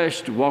in the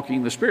flesh to walking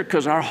in the Spirit,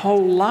 because our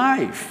whole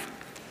life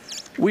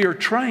we are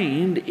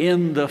trained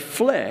in the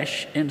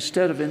flesh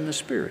instead of in the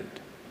Spirit.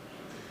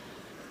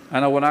 I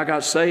know when I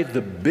got saved,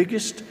 the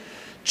biggest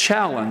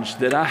challenge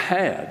that I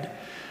had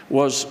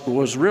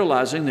was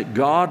realizing that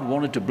God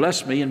wanted to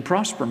bless me and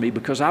prosper me,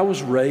 because I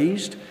was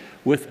raised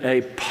with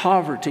a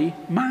poverty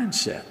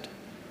mindset.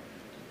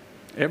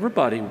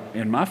 Everybody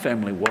in my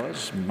family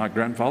was. My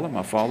grandfather,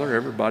 my father,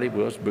 everybody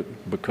was,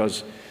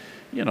 because,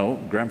 you know,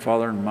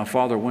 grandfather and my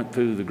father went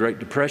through the Great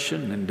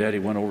Depression, and Daddy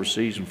went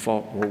overseas and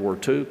fought World War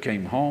II,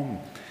 came home.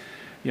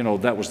 You know,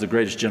 that was the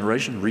greatest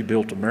generation,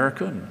 rebuilt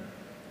America, and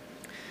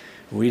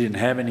we didn't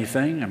have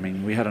anything. I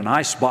mean, we had an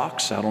ice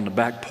box out on the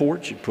back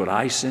porch. You put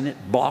ice in it,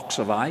 blocks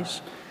of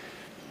ice.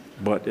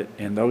 But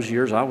in those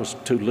years, I was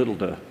too little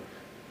to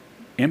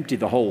empty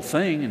the whole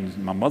thing, and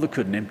my mother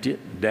couldn't empty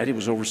it. Daddy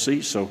was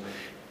overseas, so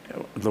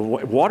the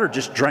water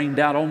just drained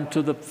out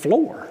onto the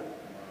floor.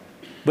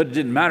 But it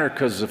didn't matter,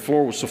 because the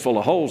floor was so full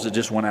of holes, it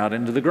just went out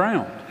into the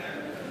ground.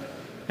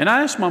 And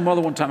I asked my mother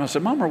one time, I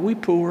said, "Mom, are we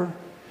poor?"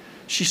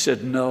 She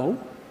said, "No."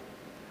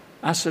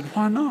 I said,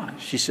 "Why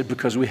not?" She said,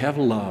 "Because we have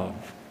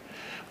love."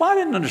 Well, I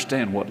didn't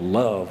understand what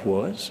love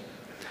was.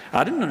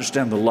 I didn't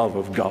understand the love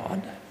of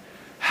God.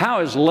 How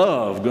is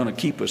love going to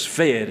keep us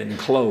fed and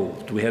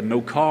clothed? We had no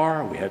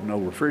car, we had no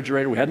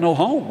refrigerator, we had no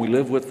home. We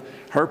lived with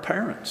her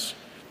parents,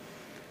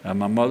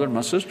 my mother and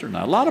my sister and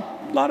I. A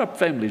lot of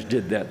families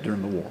did that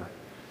during the war.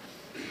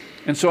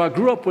 And so I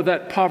grew up with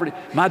that poverty.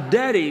 My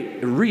daddy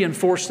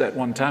reinforced that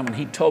one time when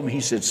he told me,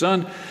 he said,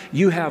 "Son,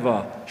 you have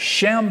a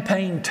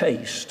champagne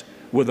taste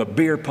with a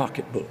beer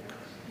pocketbook."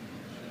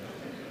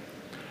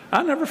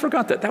 I never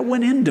forgot that. That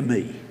went into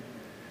me.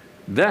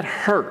 That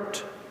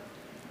hurt.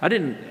 I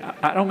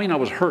don't mean I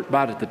was hurt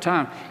by it at the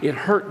time. It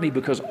hurt me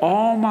because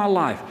all my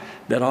life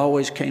that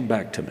always came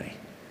back to me.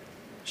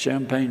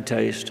 Champagne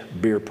taste,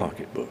 beer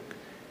pocketbook.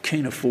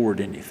 Can't afford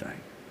anything.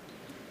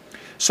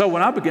 So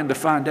when I began to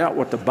find out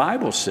what the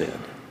Bible said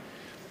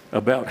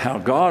about how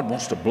God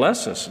wants to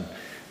bless us,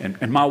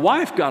 and my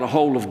wife got a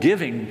hold of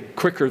giving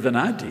quicker than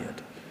I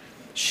did.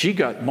 She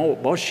got more,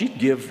 well, she'd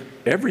give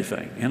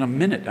everything in a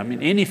minute. I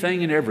mean,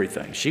 anything and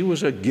everything. She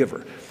was a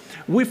giver.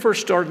 We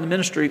first started the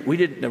ministry,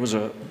 there was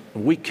a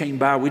week came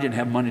by, we didn't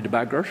have money to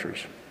buy groceries.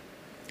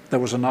 There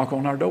was a knock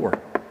on our door.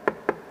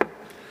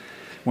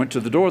 Went to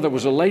the door, there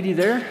was a lady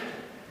there.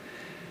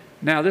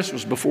 Now, this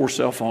was before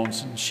cell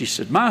phones, and she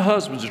said, "My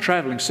husband's a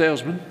traveling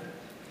salesman.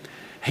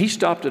 He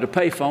stopped at a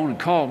payphone and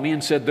called me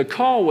and said, 'The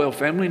Caldwell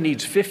family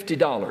needs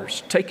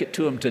 $50. Take it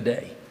to them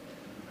today.'"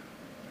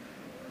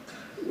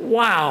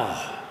 Wow.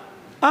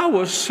 I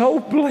was so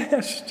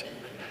blessed.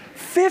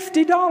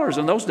 $50.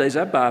 In those days,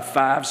 I'd buy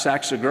 5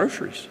 sacks of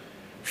groceries.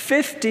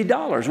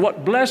 $50.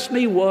 What blessed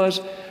me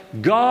was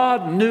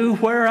God knew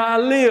where I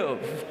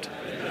lived.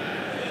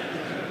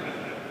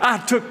 I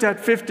took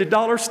that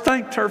 $50,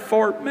 thanked her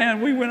for it.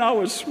 Man, I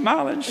was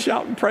smiling,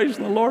 shouting,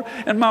 praising the Lord.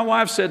 And my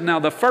wife said, "Now,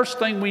 the first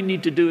thing we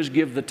need to do is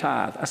give the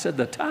tithe." I said,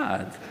 "The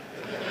tithe?"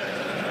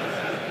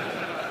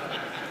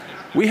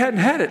 We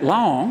hadn't had it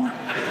long,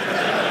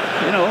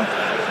 you know.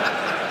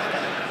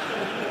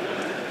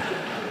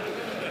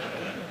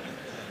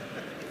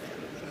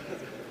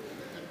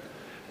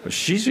 But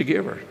she's a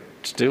giver,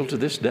 still to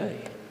this day.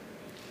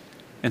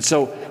 And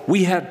so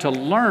we had to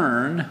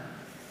learn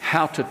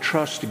how to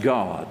trust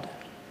God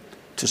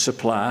to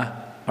supply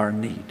our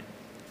need.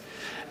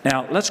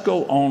 Now, let's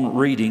go on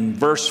reading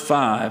verse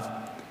 5.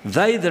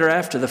 "They that are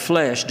after the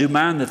flesh do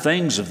mind the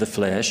things of the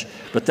flesh,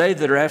 but they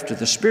that are after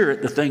the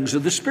Spirit, the things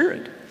of the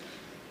Spirit."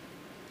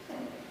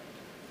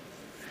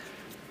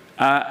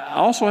 I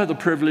also had the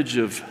privilege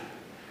of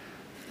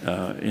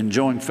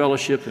enjoying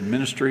fellowship and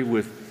ministry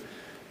with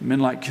men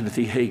like Kenneth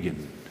E.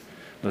 Hagin,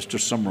 Lester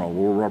Sumrall,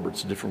 Will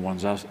Roberts, different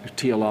ones,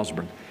 T.L.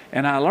 Osborne.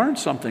 And I learned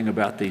something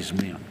about these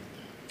men.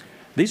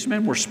 These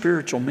men were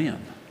spiritual men.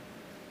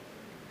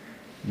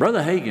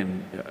 Brother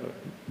Hagin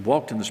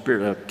walked in the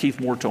Spirit.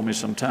 Keith Moore told me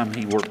sometime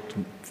he worked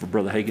for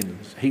Brother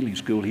Hagin's healing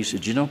school. He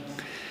said,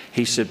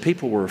 he said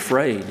people were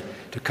afraid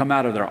to come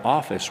out of their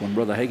office when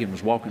Brother Hagin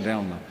was walking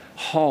down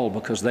the hall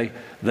because they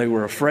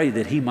were afraid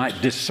that he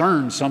might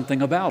discern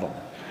something about them.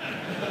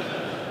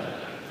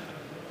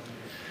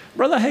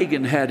 Brother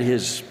Hagin had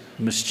his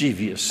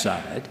mischievous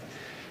side.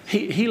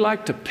 He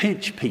liked to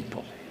pinch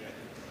people.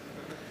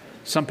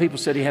 Some people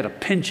said he had a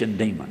pinching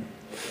demon.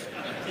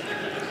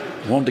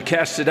 Wanted to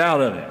cast it out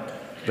of him.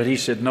 But he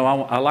said, "No,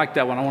 I like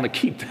that one. I want to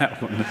keep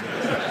that one."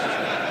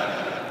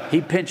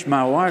 He pinched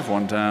my wife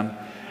one time,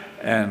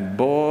 and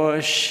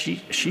boy,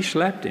 she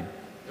slapped him.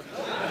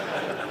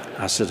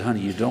 I said, honey,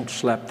 you don't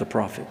slap the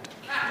prophet.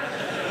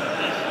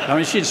 I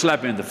mean, she didn't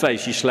slap him in the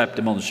face. She slapped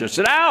him on the shoulder. She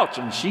said, ouch!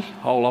 And she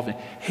hauled off.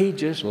 He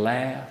just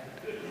laughed.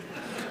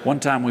 One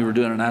time we were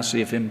doing an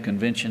ICFM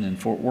convention in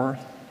Fort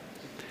Worth.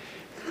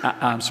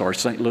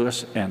 St.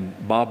 Louis,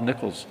 and Bob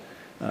Nichols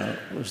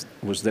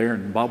was there,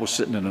 and Bob was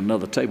sitting at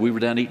another table. We were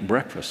down eating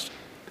breakfast,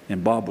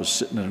 and Bob was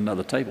sitting at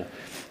another table.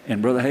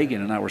 And Brother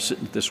Hagin and I were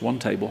sitting at this one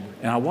table,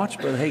 and I watched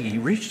Brother Hagin. He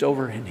reached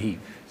over and he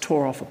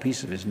tore off a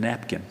piece of his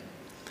napkin,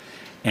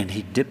 and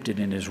he dipped it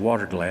in his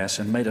water glass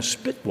and made a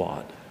spit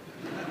wad.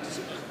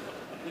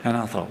 And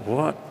I thought,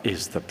 what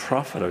is the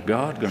prophet of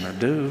God going to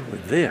do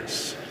with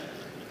this?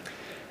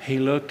 He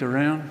looked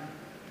around.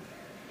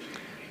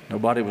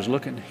 Nobody was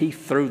looking. He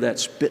threw that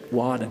spit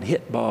wad and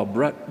hit Bob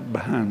right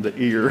behind the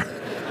ear.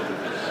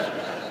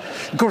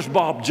 Of course,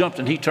 Bob jumped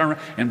and he turned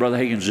around, and Brother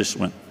Hagin just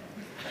went.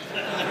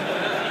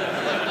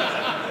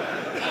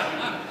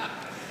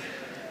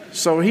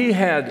 So he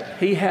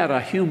had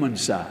a human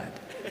side,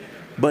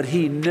 but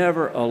he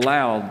never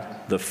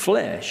allowed the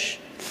flesh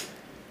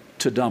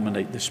to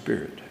dominate the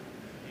spirit.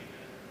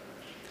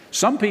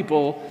 Some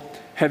people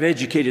have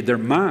educated their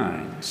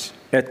minds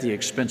at the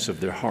expense of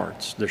their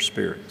hearts, their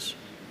spirits.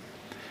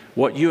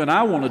 What you and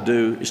I want to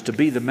do is to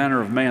be the manner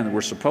of man that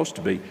we're supposed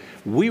to be.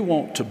 We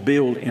want to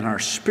build in our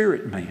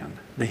spirit man,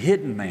 the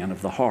hidden man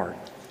of the heart,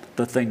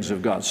 the things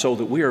of God, so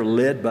that we are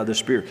led by the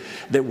Spirit,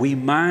 that we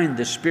mind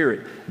the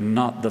Spirit,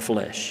 not the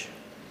flesh.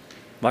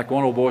 Like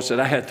one old boy said,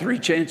 I had 3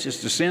 chances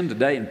to sin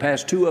today and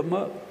passed 2 of them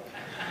up.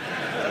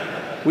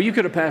 Well, you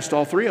could have passed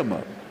all 3 of them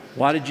up.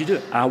 Why did you do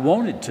it? I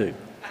wanted to.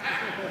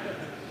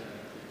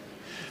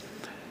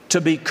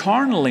 To be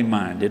carnally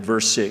minded,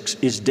 verse 6,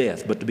 is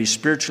death, but to be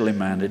spiritually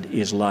minded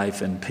is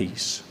life and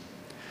peace.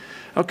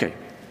 Okay,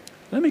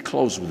 let me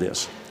close with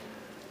this.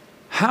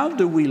 How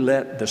do we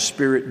let the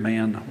spirit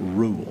man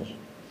rule?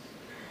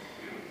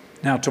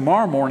 Now,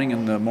 tomorrow morning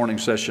in the morning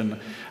session,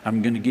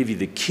 I'm going to give you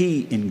the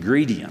key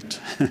ingredient,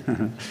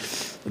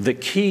 the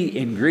key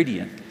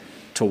ingredient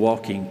to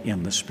walking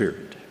in the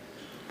Spirit.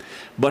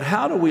 But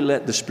how do we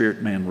let the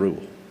spirit man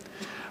rule?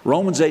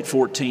 Romans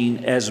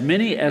 8:14, as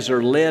many as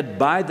are led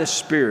by the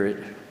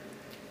Spirit,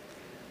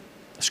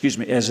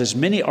 as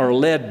many are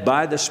led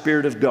by the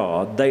Spirit of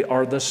God, they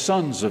are the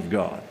sons of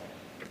God.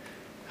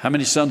 How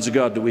many sons of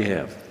God do we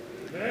have?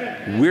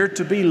 We're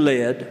to be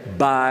led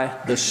by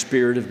the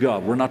Spirit of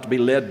God. We're not to be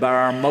led by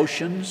our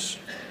emotions.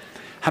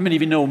 How many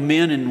of you know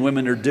men and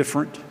women are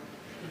different?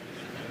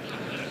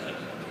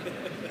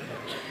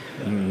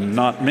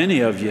 Not many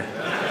of you.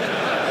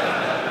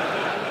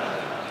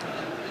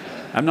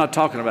 I'm not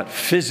talking about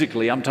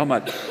physically. I'm talking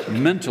about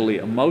mentally,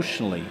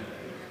 emotionally.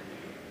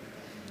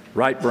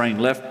 Right brain,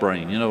 left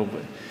brain. You know,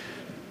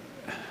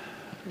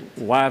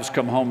 wives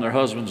come home, their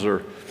husbands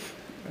are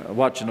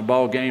watching a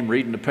ball game,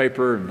 reading the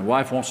paper, and the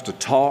wife wants to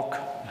talk,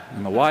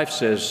 and the wife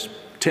says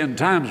 10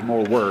 times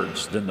more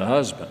words than the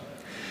husband.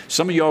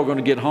 Some of y'all are going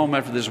to get home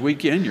after this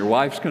weekend, your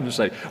wife's going to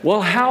say,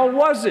 well, how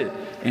was it?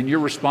 And your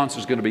response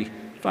is going to be,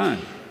 fine.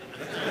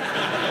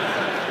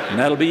 And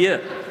that'll be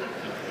it.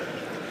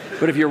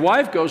 But if your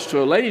wife goes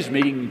to a ladies'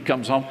 meeting and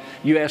comes home,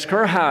 you ask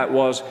her how it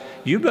was,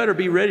 you better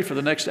be ready for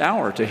the next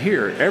hour to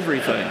hear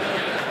everything.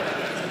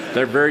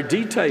 They're very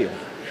detailed.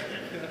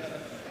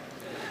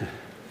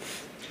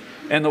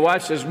 And the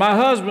wife says, my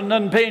husband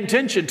doesn't pay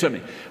attention to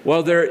me.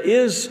 Well, there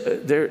is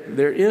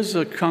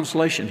a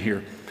consolation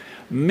here.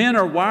 Men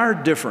are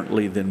wired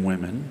differently than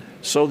women,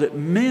 so that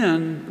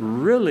men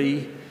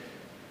really,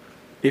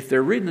 if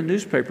they're reading the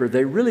newspaper,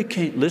 they really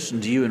can't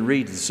listen to you and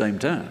read at the same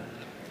time.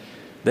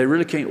 They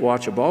really can't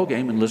watch a ball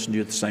game and listen to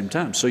you at the same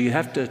time. So you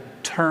have to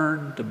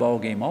turn the ball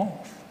game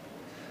off,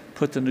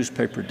 put the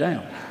newspaper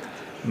down.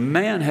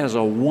 Man has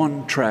a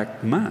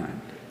one-track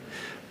mind.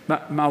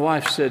 My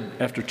wife said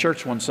after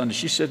church one Sunday,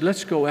 she said,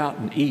 let's go out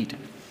and eat.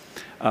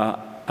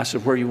 I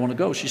said, where do you want to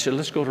go? She said,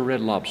 let's go to Red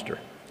Lobster.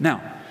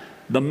 Now,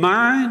 the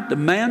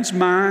man's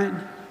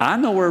mind, I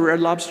know where Red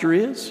Lobster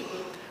is.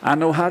 I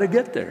know how to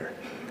get there.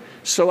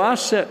 So I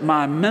set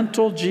my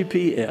mental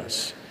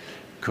GPS.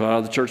 Go out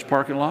of the church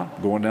parking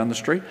lot, going down the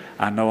street.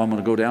 I know I'm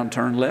going to go down,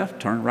 turn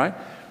left, turn right.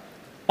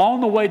 On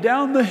the way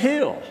down the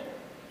hill,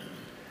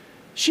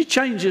 she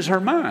changes her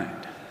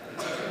mind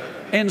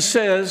and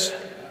says,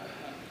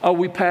 oh,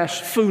 we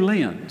passed Fu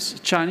Lin's, a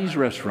Chinese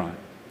restaurant.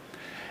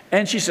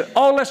 And she said,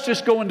 oh, let's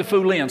just go into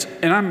Fu Lin's.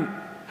 And I'm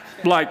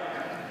like,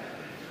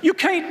 you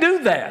can't do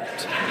that.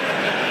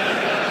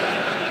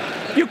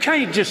 You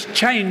can't just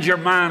change your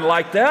mind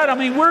like that. I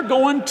mean, we're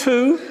going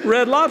to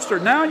Red Lobster.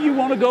 Now you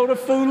want to go to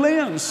Fu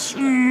Lin's.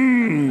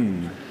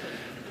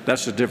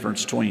 That's the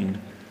difference between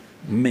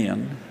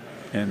men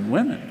and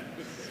women.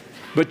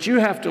 But you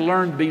have to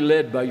learn to be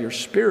led by your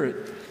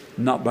spirit,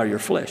 not by your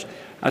flesh.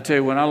 I tell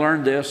you, when I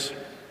learned this,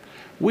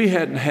 we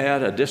hadn't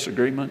had a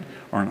disagreement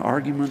or an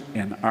argument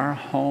in our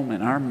home,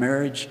 in our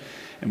marriage,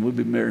 and we've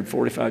been married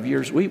 45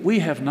 years. We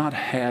have not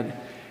had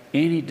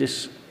any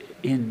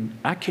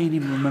I can't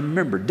even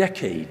remember,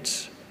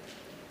 decades.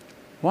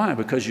 Why?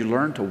 Because you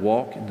learn to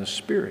walk in the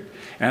Spirit.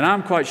 And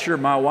I'm quite sure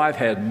my wife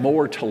had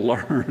more to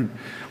learn,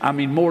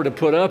 more to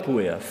put up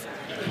with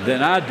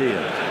than I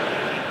did.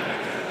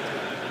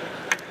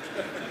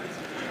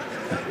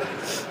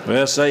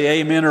 Well, say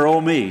amen or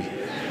oh me.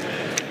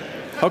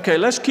 Okay,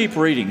 let's keep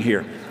reading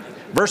here.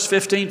 Verse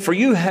 15, for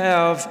you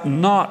have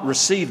not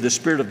received the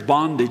spirit of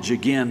bondage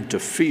again to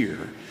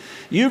fear.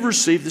 You've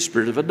received the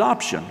spirit of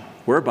adoption,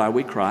 whereby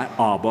we cry,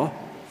 Abba,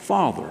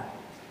 Father.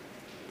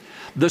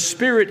 The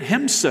Spirit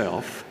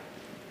Himself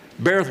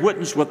beareth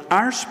witness with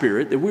our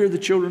spirit that we are the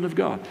children of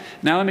God.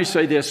 Now let me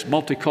say this,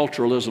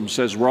 multiculturalism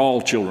says we're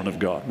all children of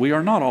God. We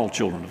are not all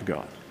children of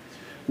God.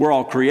 We're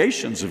all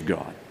creations of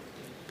God.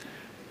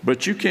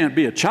 But you can't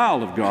be a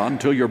child of God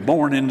until you're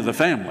born into the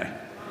family.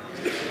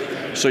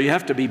 So you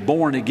have to be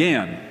born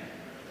again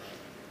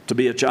to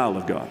be a child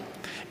of God.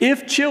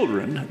 If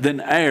children, then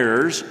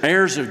heirs,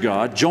 heirs of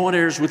God, joint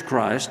heirs with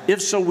Christ.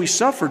 If so, we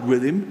suffered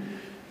with Him,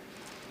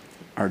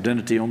 our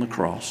identity on the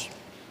cross,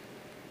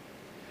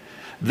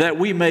 that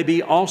we may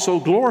be also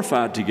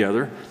glorified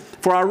together.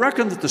 For I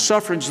reckon that the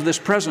sufferings of this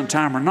present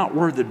time are not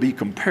worthy to be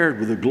compared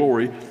with the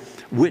glory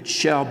which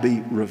shall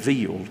be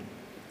revealed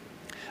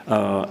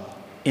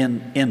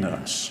in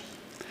us.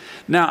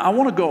 Now, I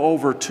want to go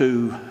over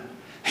to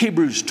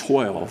Hebrews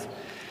 12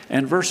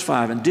 and verse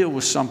 5 and deal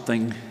with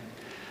something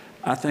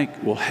I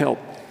think will help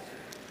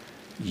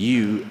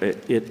you.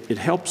 It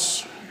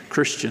helps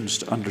Christians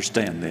to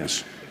understand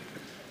this.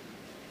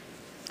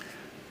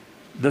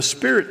 The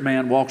spirit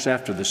man walks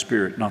after the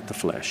Spirit, not the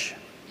flesh.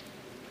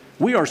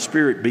 We are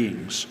spirit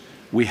beings.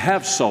 We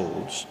have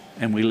souls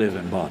and we live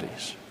in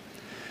bodies.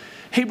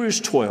 Hebrews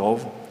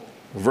 12,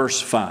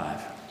 verse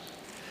 5.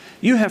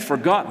 You have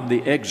forgotten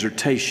the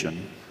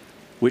exhortation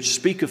which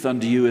speaketh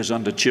unto you as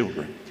unto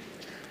children.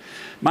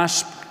 My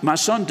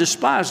son,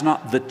 despise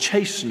not the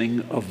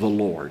chastening of the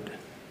Lord.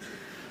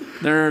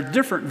 There are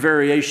different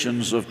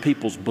variations of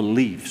people's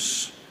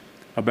beliefs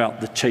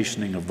about the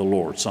chastening of the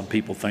Lord. Some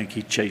people think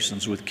He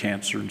chastens with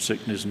cancer and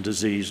sickness and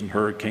disease and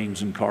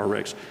hurricanes and car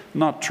wrecks.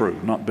 Not true,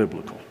 not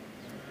biblical.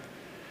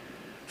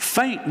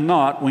 Faint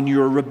not when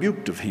you are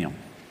rebuked of Him.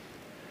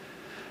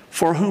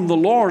 For whom the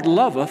Lord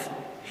loveth,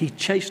 He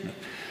chasteneth.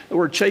 The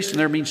word chasten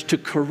there means to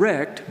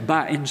correct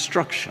by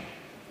instruction.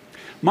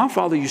 My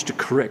father used to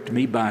correct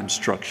me by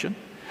instruction,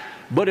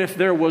 but if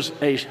there was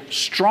a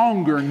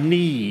stronger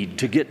need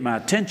to get my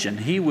attention,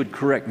 he would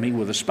correct me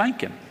with a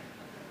spanking.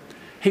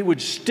 He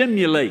would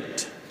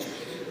stimulate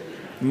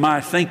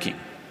my thinking.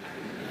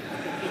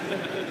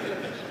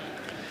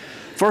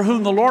 For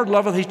whom the Lord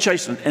loveth, He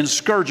chasteneth, and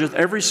scourgeth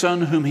every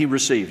son whom He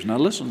receives. Now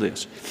listen to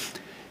this.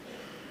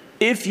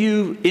 If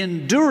you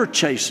endure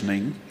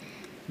chastening,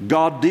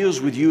 God deals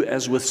with you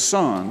as with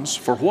sons.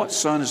 For what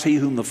son is he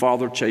whom the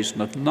Father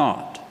chasteneth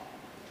not?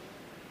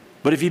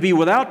 But if you be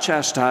without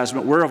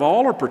chastisement, whereof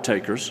all are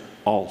partakers,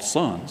 all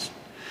sons,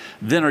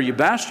 then are you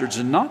bastards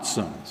and not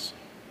sons,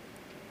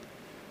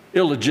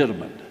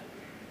 illegitimate.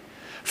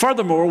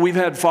 Furthermore, we've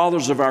had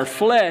fathers of our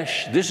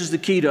flesh. This is the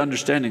key to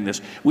understanding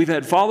this. We've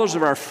had fathers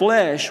of our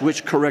flesh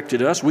which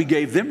corrected us. We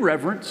gave them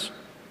reverence.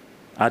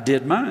 I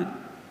did mine.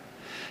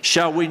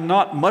 Shall we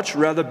not much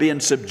rather be in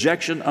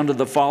subjection unto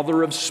the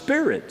Father of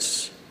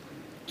spirits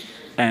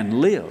and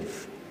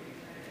live?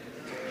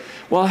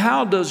 Well,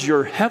 how does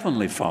your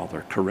heavenly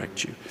Father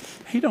correct you?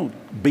 He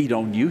don't beat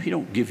on you. He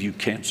don't give you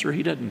cancer.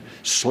 He doesn't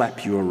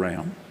slap you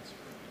around.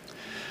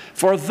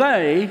 For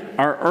they,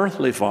 our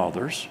earthly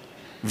fathers,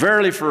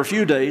 verily for a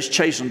few days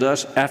chastened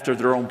us after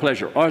their own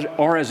pleasure,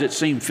 or as it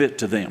seemed fit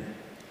to them.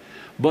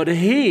 But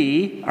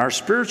He, our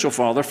spiritual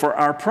Father, for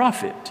our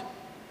profit,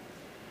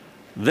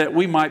 that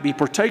we might be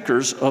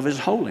partakers of His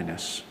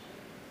holiness.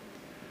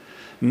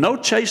 No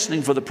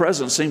chastening for the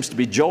present seems to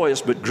be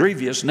joyous, but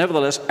grievous.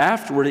 Nevertheless,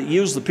 afterward it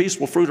yields the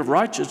peaceful fruit of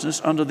righteousness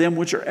unto them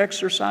which are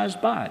exercised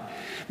by it.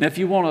 Now, if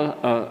you want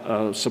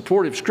a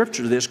supportive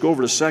scripture to this, go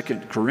over to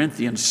 2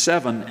 Corinthians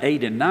 7,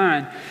 8, and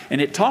 9, and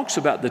it talks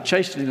about the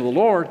chastening of the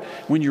Lord.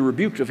 When you're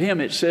rebuked of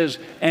Him, it says,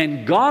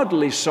 and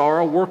godly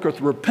sorrow worketh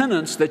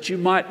repentance, that you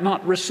might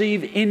not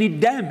receive any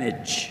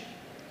damage.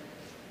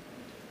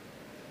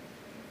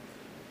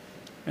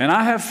 And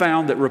I have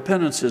found that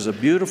repentance is a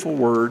beautiful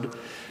word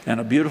and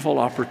a beautiful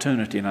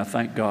opportunity, and I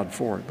thank God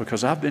for it,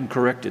 because I've been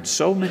corrected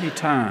so many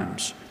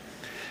times.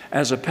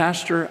 As a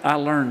pastor, I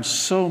learned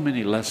so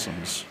many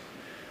lessons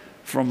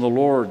from the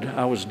Lord.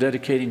 I was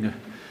dedicating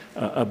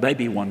a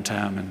baby one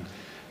time, and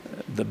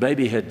the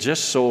baby had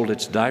just soiled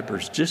its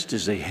diapers just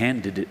as they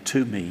handed it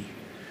to me.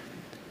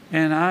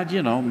 And I,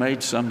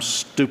 made some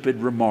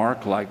stupid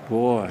remark like,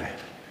 boy,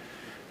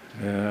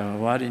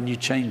 why didn't you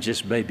change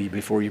this baby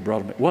before you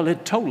brought him? Well,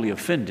 it totally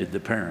offended the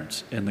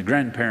parents and the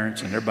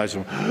grandparents and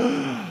everybody.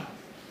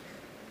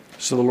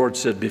 So the Lord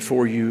said,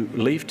 before you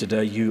leave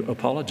today, you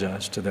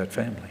apologize to that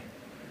family.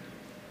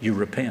 You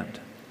repent.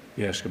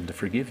 You ask them to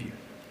forgive you.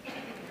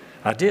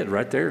 I did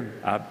right there.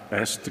 I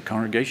asked the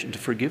congregation to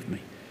forgive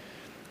me.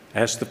 I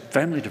asked the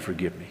family to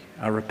forgive me.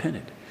 I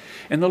repented.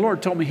 And the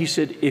Lord told me, He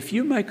said, if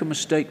you make a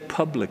mistake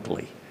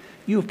publicly,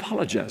 you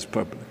apologize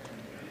publicly.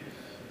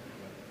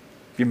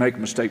 If you make a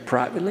mistake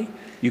privately,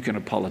 you can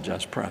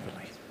apologize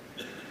privately.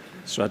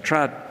 So I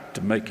tried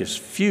to make as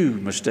few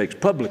mistakes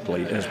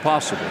publicly as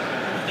possible.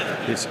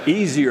 It's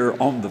easier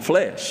on the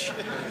flesh.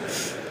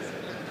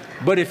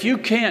 But if you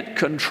can't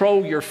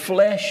control your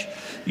flesh,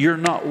 you're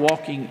not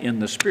walking in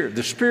the Spirit.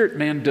 The Spirit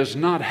man does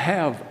not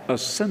have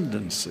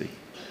ascendancy.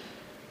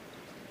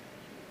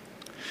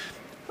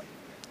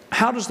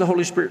 How does the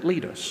Holy Spirit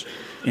lead us?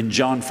 In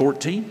John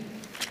 14,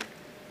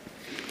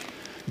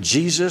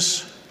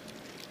 Jesus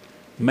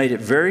made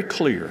it very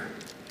clear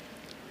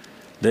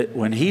that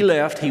when He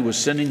left, He was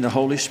sending the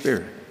Holy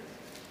Spirit.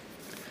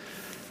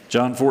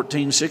 John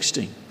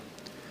 14:16.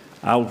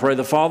 I will pray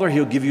the Father,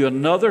 He'll give you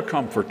another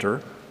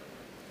comforter,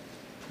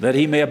 that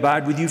He may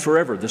abide with you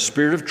forever, the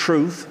Spirit of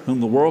truth, whom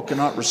the world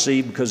cannot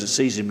receive because it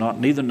sees Him not,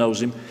 neither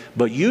knows Him,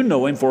 but you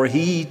know Him, for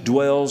He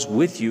dwells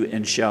with you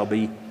and shall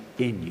be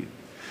in you.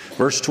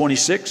 Verse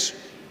 26,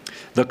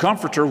 the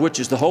Comforter, which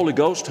is the Holy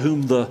Ghost,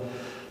 whom the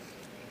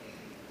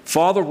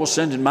Father will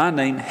send in my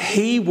name,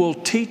 He will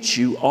teach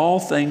you all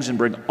things and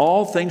bring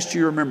all things to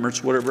your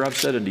remembrance, whatever I've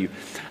said unto you.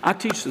 I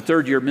teach the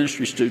third-year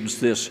ministry students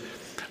this.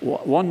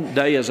 One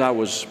day as I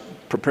was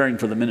preparing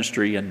for the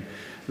ministry and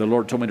the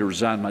Lord told me to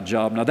resign my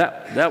job. Now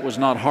that was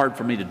not hard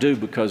for me to do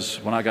because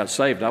when I got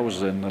saved, I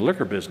was in the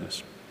liquor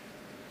business.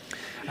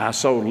 I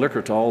sold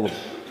liquor to all the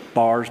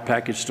bars,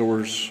 package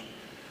stores.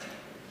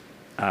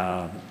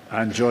 I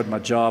enjoyed my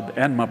job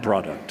and my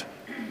product.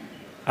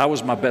 I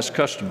was my best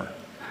customer.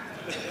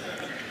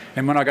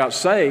 And when I got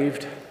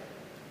saved,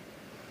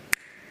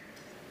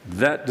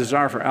 that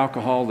desire for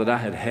alcohol that I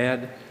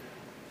had,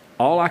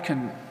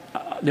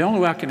 the only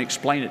way I can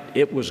explain it,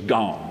 it was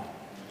gone.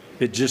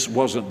 It just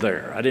wasn't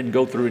there. I didn't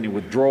go through any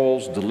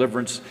withdrawals,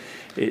 deliverance.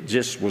 It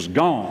just was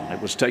gone. It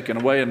was taken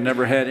away and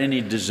never had any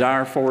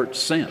desire for it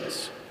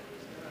since.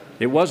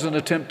 It wasn't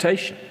a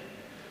temptation.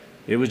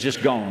 It was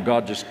just gone.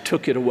 God just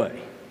took it away.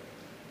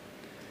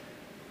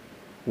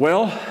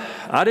 Well,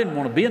 I didn't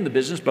want to be in the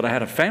business, but I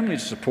had a family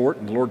to support,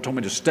 and the Lord told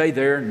me to stay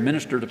there and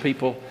minister to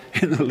people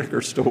in the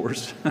liquor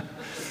stores.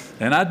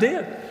 And I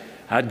did.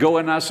 I'd go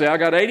in and I'd say, I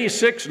got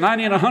 86,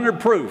 90, and 100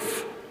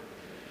 proof.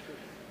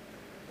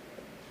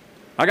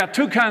 I got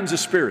two kinds of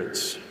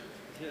spirits.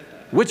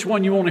 Which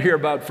one you want to hear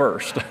about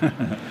first?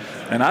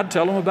 And I'd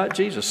tell them about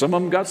Jesus. Some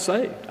of them got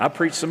saved. I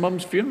preached some of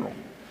them's funeral.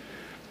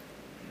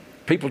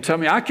 People tell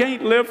me, I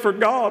can't live for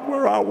God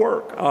where I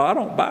work. Oh, I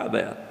don't buy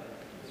that.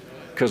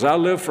 Because I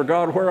lived for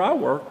God where I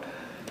worked.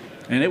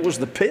 And it was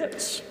the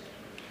pits.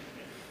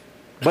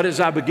 But as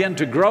I began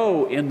to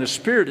grow in the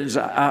Spirit, as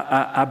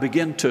I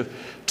began to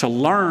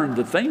learn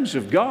the things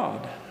of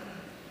God,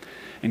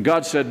 and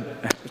God said,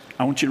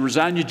 I want you to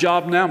resign your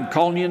job now. I'm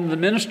calling you into the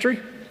ministry.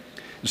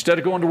 Instead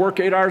of going to work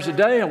 8 hours a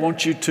day, I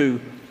want you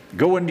to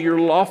go into your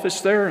little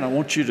office there, and I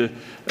want you to,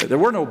 there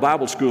were no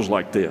Bible schools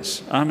like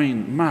this. I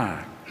mean,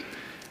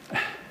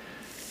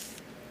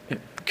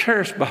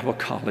 Charis Bible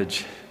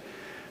College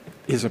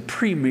is a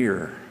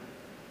premier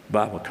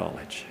Bible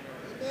college.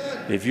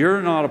 If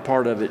you're not a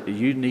part of it,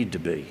 you need to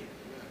be.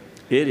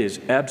 It is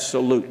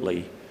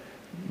absolutely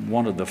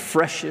one of the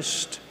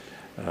freshest,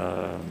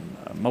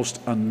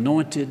 most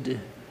anointed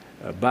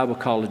Bible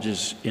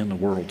colleges in the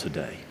world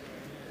today.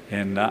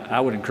 And I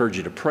would encourage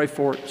you to pray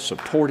for it,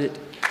 support it,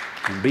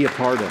 and be a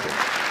part of it.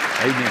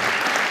 Amen.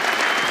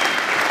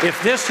 If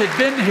this had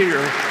been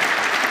here,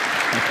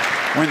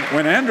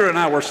 when Andrew and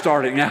I were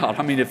starting out,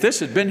 I mean, if this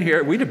had been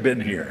here, we'd have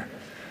been here.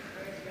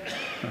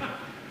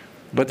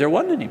 But there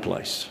wasn't any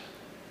place.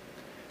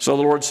 So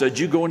the Lord said,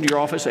 you go into your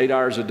office 8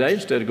 hours a day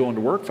instead of going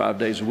to work 5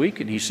 days a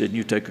week. And He said,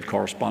 you take a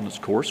correspondence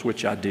course,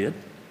 which I did.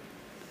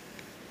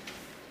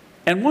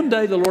 And one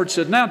day the Lord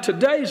said, now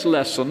today's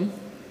lesson,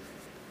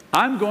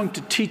 I'm going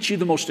to teach you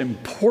the most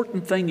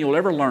important thing you'll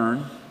ever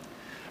learn,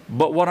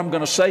 but what I'm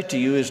going to say to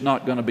you is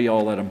not going to be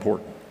all that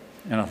important.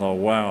 And I thought,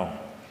 wow,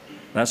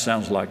 that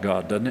sounds like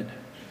God, doesn't it?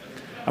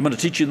 I'm going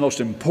to teach you the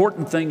most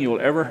important thing you'll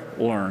ever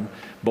learn,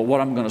 but what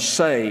I'm going to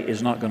say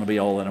is not going to be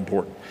all that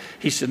important.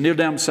 He said, kneel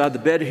down beside the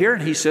bed here,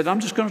 and He said, I'm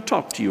just going to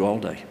talk to you all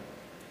day.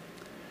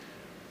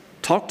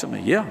 Talk to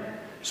me, yeah.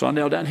 So I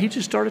knelt down, and He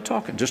just started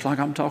talking, just like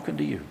I'm talking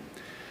to you.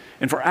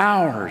 And for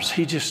hours,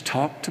 He just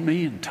talked to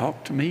me,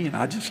 and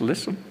I just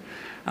listened.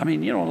 I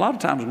mean, you know, a lot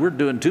of times we're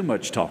doing too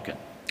much talking.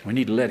 We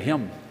need to let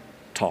Him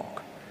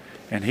talk.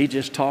 And He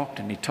just talked,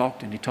 and He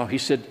talked, and He talked. He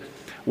said,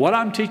 what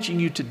I'm teaching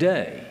you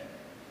today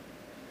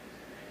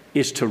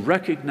is to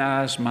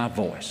recognize my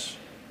voice.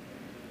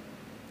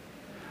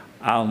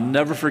 I'll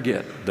never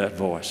forget that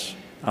voice.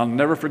 I'll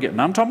never forget.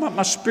 And I'm talking about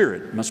my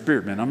spirit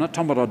man. I'm not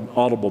talking about an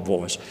audible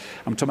voice.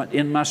 I'm talking about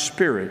in my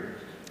spirit,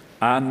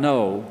 I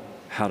know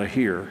how to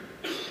hear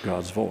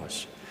God's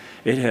voice.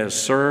 It has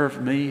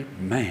served me,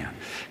 man.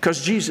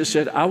 Because Jesus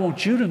said, I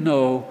want you to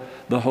know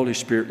the Holy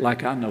Spirit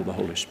like I know the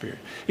Holy Spirit.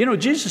 You know,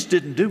 Jesus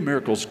didn't do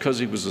miracles because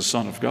He was the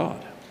Son of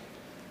God.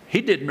 He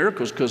did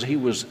miracles because He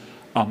was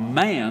a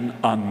man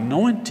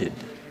anointed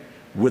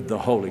with the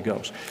Holy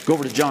Ghost. Go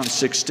over to John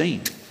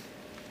 16,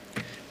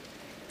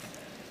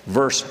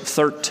 verse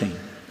 13.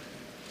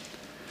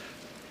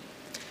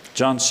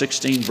 John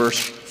 16,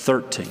 verse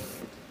 13.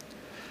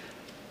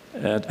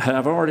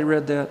 Have I already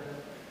read that?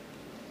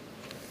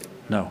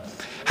 No.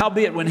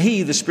 Howbeit, when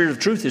He, the Spirit of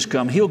truth, is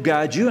come, He'll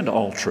guide you into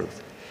all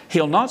truth.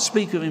 He'll not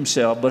speak of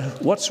Himself,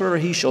 but whatsoever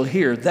He shall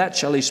hear, that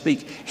shall He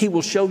speak. He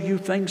will show you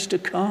things to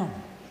come.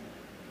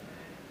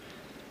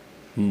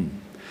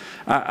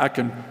 I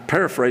can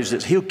paraphrase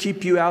this. He'll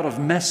keep you out of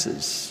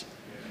messes.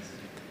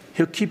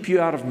 He'll keep you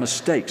out of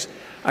mistakes.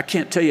 I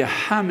can't tell you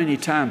how many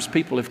times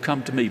people have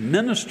come to me,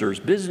 ministers,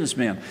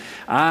 businessmen.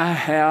 I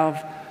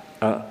have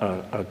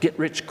a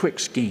get-rich-quick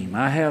scheme.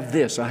 I have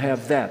this. I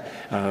have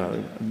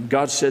that.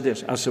 God said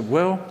this. I said,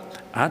 well,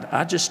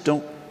 I just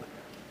don't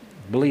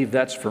believe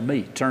that's for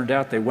me. Turned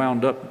out they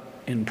wound up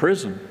in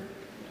prison.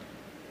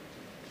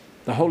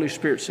 The Holy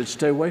Spirit said,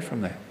 stay away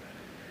from that.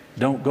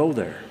 Don't go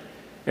there.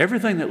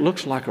 Everything that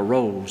looks like a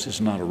rose is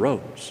not a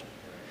rose.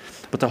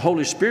 But the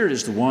Holy Spirit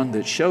is the one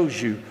that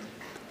shows you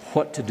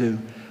what to do,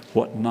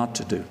 what not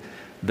to do.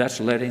 That's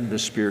letting the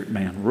Spirit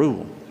man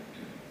rule.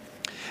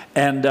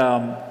 And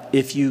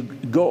if you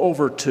go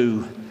over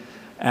to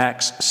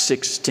Acts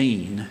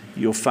 16,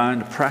 you'll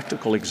find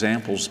practical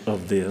examples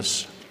of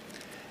this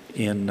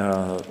in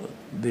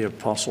the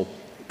Apostle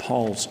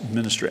Paul's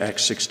ministry,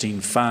 Acts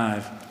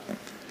 16:5.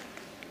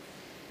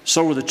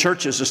 So were the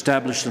churches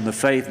established in the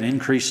faith and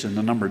increased in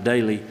the number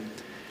daily.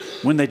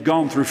 When they'd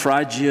gone through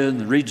Phrygia and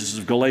the regions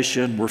of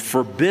Galatia and were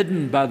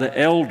forbidden by the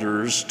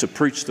elders to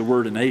preach the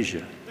word in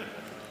Asia.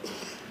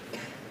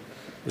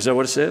 Is that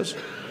what it says?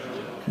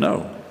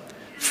 No.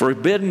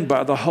 Forbidden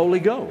by the Holy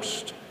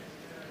Ghost.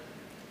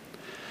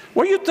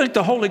 Well, you'd think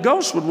the Holy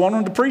Ghost would want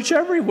them to preach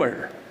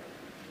everywhere.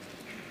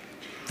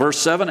 Verse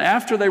 7,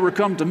 after they were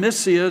come to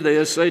Mysia, they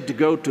essayed to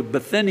go to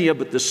Bithynia,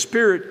 but the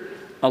Spirit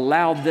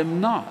allowed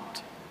them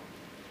not.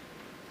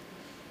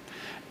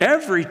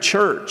 Every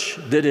church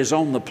that is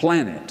on the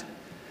planet,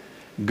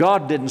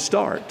 God didn't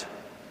start.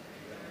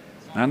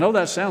 I know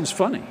that sounds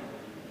funny.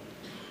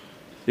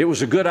 It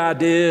was a good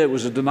idea. It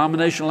was a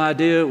denominational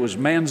idea. It was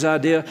man's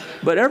idea.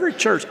 But every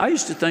church, I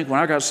used to think when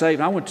I got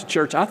saved, I went to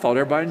church, I thought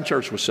everybody in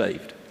church was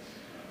saved.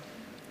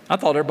 I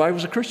thought everybody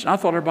was a Christian. I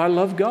thought everybody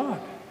loved God.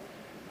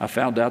 I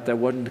found out that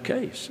wasn't the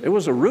case. It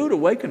was a rude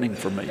awakening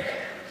for me.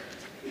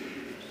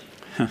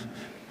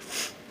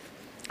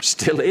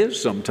 Still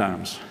is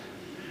sometimes.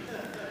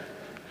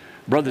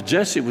 Brother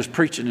Jesse was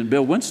preaching in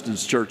Bill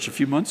Winston's church a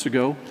few months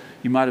ago.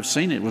 You might have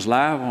seen it. It was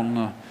live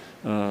on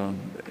the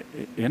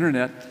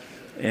internet.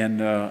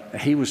 And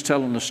he was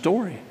telling the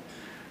story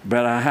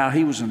about how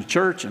he was in the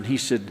church. And he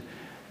said,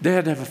 they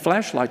had to have a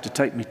flashlight to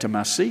take me to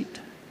my seat.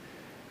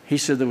 He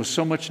said there was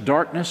so much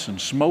darkness and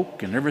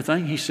smoke and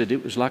everything. He said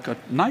it was like a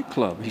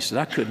nightclub. He said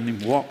I couldn't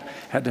even walk.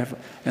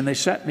 And they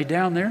sat me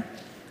down there.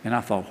 And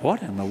I thought,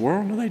 what in the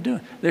world are they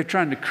doing? They're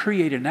trying to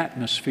create an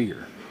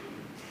atmosphere.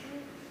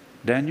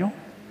 Daniel,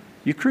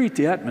 you create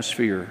the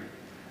atmosphere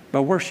by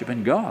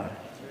worshiping God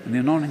and the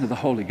anointing of the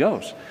Holy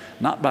Ghost,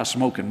 not by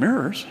smoke and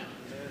mirrors.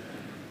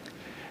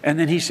 And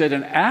then he said,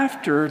 and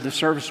after the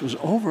service was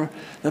over,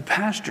 the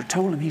pastor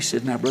told him, he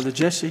said, now, Brother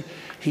Jesse,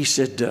 he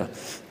said,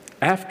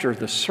 after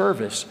the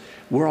service,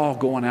 we're all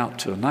going out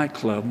to a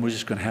nightclub and we're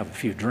just going to have a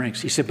few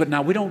drinks. He said, but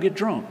now we don't get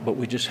drunk, but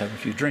we just have a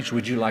few drinks.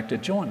 Would you like to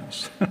join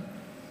us?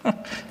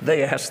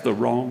 They asked the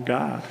wrong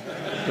guy.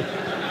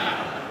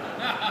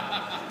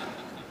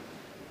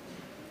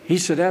 He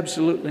said,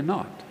 absolutely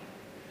not.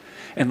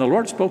 And the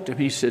Lord spoke to him.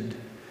 He said,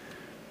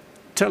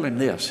 tell him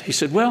this. He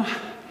said, well,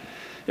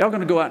 y'all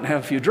going to go out and have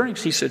a few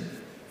drinks. He said,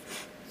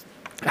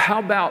 how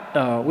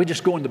about we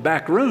just go in the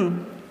back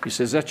room? He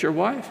says, is that your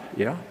wife?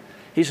 Yeah.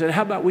 He said,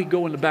 how about we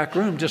go in the back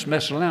room, just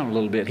mess around a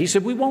little bit? He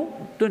said, we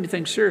won't do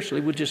anything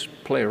seriously. We'll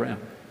just play around.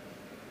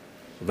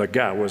 The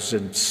guy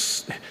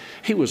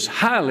he was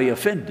highly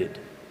offended.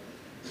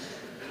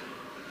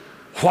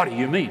 What do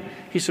you mean?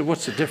 He said,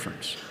 what's the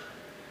difference?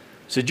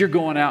 He said, you're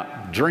going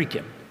out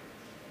drinking.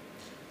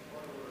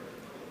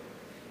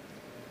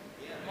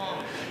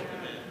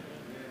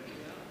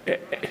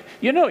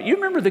 You know, you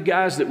remember the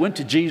guys that went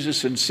to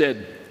Jesus and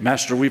said,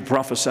 Master, we've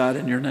prophesied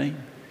in your name.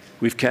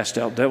 We've cast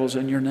out devils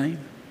in your name.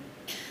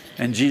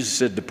 And Jesus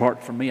said,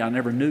 depart from me, I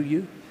never knew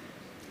you.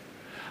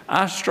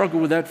 I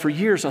struggled with that for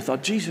years. I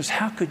thought, Jesus,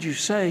 how could you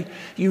say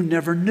you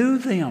never knew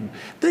them?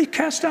 They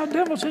cast out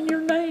devils in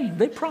your name.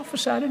 They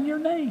prophesied in your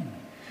name.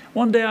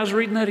 One day I was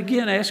reading that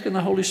again, asking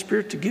the Holy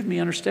Spirit to give me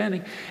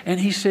understanding. And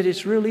he said,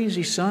 it's real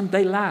easy, son.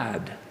 They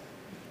lied.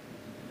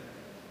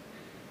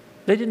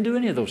 They didn't do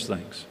any of those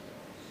things.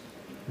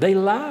 They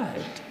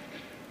lied.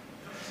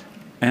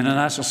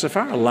 Ananias and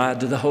Sapphira lied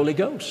to the Holy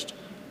Ghost.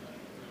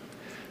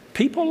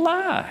 People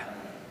lie.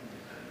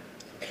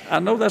 I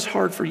know that's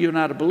hard for you and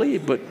I to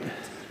believe, but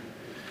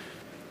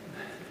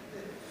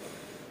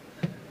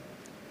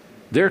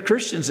there are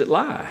Christians that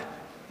lie.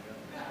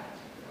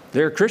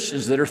 There are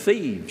Christians that are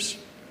thieves.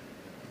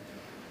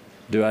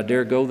 Do I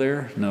dare go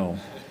there? No.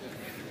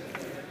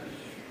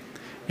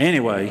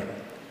 Anyway,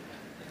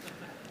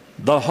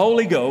 the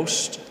Holy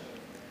Ghost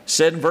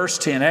said in verse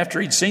 10,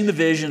 after he'd seen the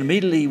vision,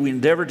 immediately we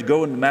endeavored to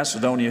go into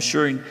Macedonia,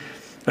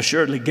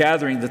 assuredly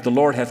gathering that the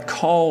Lord hath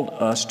called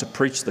us to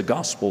preach the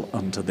gospel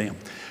unto them.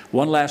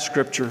 One last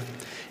scripture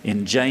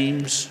in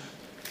James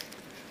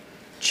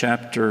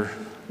chapter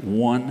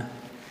 1.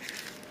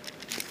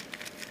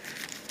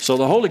 So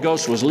the Holy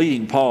Ghost was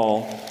leading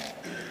Paul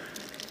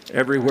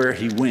everywhere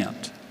he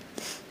went.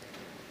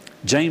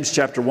 James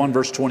chapter 1,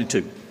 verse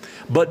 22.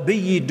 But be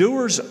ye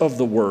doers of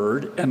the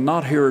word, and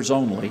not hearers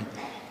only,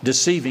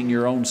 deceiving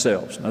your own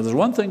selves. Now there's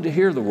one thing to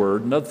hear the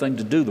word, another thing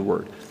to do the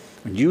word.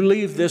 When you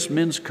leave this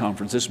men's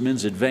conference, this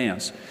men's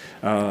advance,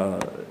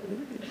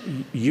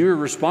 you're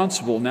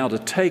responsible now to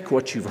take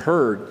what you've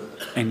heard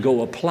and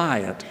go apply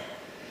it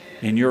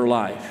in your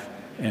life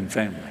and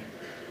family.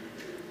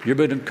 You're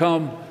going to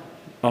become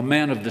a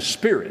man of the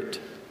Spirit,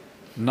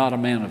 not a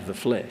man of the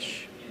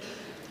flesh.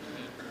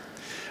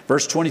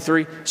 Verse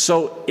 23,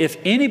 so if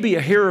any be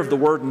a hearer of the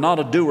word and not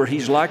a doer,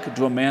 he's like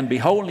unto a man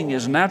beholding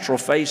his natural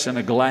face in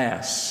a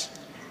glass.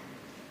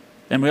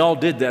 And we all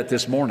did that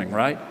this morning,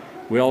 right?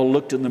 We all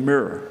looked in the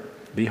mirror.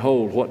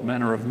 Behold, what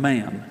manner of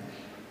man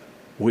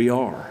we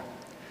are.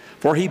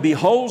 For he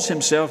beholds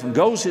himself and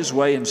goes his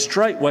way, and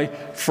straightway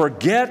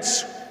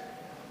forgets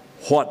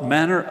what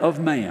manner of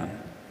man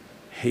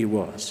he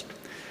was.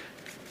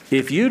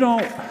 If you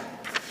don't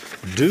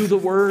do the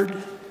word,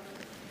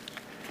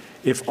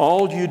 if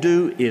all you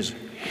do is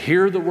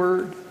hear the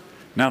word,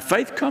 now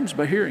faith comes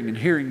by hearing and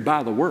hearing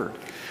by the word.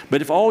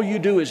 But if all you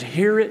do is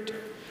hear it,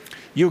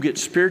 you'll get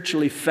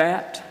spiritually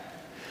fat.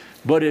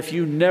 But if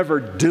you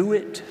never do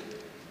it,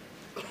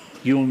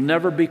 you'll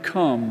never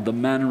become the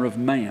manner of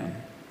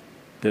man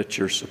that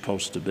you're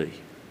supposed to be.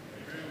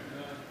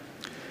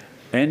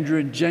 Andrew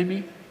and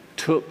Jamie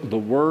took the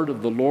word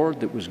of the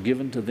Lord that was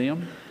given to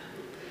them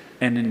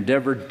and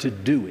endeavored to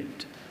do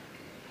it.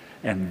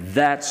 And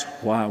that's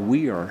why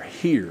we are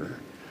here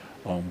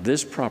on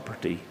this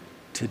property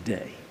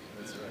today.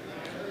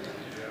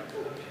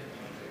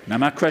 Now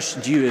my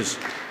question to you is,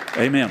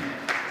 amen,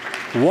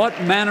 what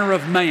manner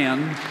of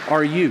man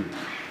are you?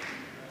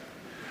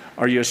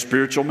 Are you a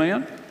spiritual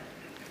man?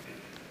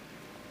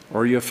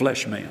 Or are you a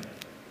flesh man?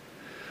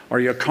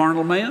 Are you a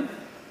carnal man?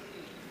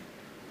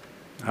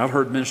 I've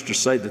heard ministers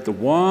say that the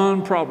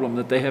one problem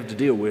that they have to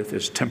deal with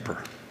is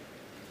temper,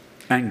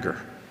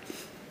 anger.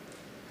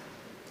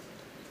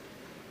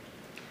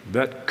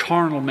 That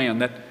carnal man,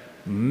 that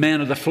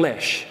man of the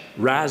flesh,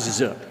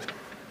 rises up.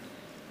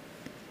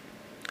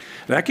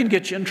 That can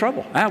get you in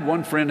trouble. I have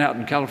one friend out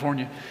in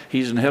California.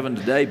 He's in heaven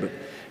today, but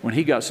when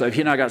he got saved,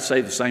 he and I got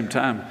saved at the same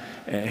time.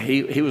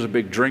 He was a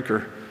big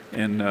drinker,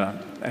 and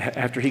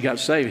after he got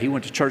saved, he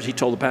went to church. He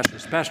told the pastor,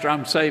 Pastor,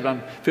 I'm saved.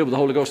 I'm filled with the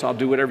Holy Ghost. I'll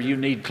do whatever you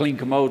need, clean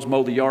commodes,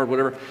 mow the yard,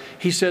 whatever.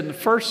 He said the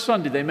first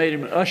Sunday they made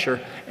him an usher,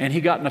 and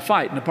he got in a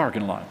fight in the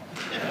parking lot.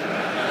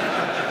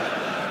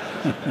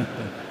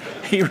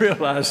 He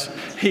realized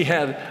he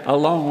had a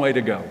long way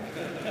to go.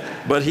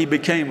 But he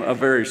became a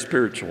very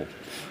spiritual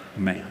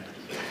man.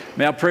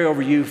 May I pray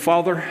over you,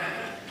 Father?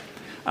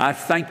 I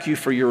thank you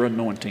for your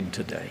anointing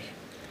today.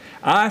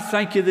 I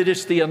thank you that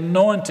it's the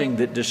anointing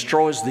that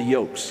destroys the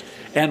yokes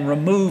and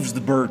removes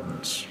the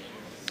burdens.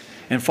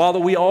 And Father,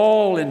 we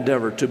all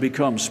endeavor to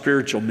become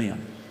spiritual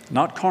men,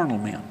 not carnal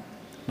men,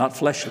 not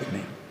fleshly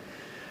men.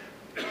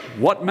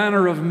 What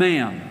manner of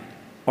man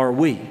are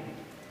we?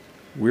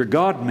 We're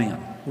God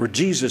men. We're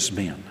Jesus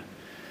men.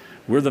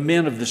 We're the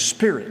men of the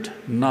Spirit,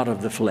 not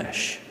of the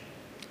flesh.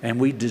 And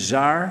we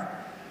desire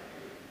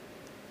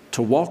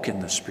to walk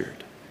in the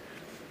Spirit.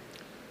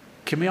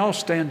 Can we all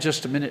stand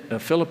just a minute?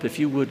 Philip, if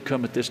you would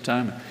come at this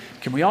time.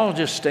 Can we all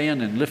just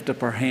stand and lift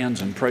up our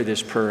hands and pray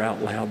this prayer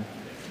out loud?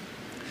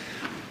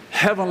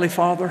 Heavenly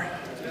Father,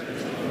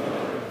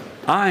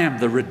 I am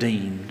the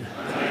redeemed.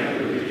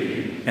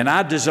 And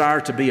I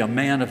desire to be a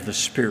man of the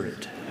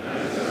Spirit.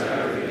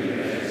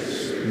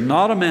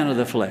 Not a man of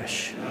the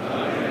flesh.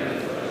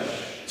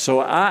 So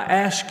I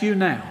ask you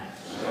now,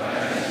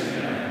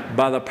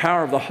 by the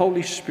power of the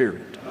Holy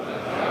Spirit,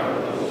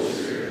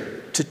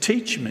 to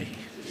teach me,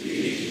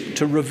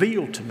 to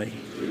reveal to me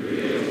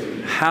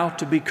how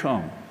to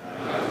become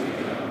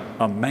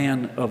a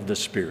man of the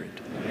Spirit.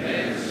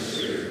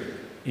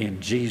 In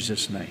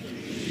Jesus' name.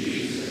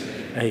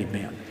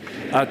 Amen.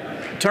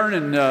 Turn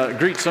and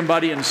greet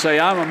somebody and say,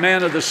 I'm a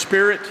man of the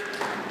Spirit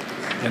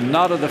and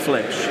not of the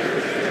flesh.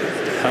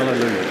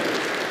 Hallelujah.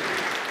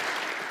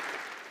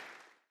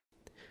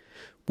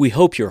 We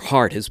hope your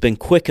heart has been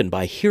quickened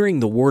by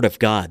hearing the Word of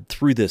God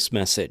through this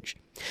message.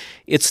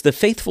 It's the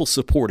faithful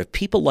support of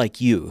people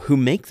like you who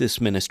make this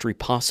ministry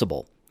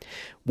possible.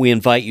 We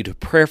invite you to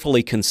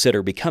prayerfully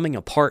consider becoming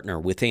a partner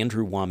with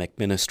Andrew Wommack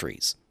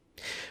Ministries.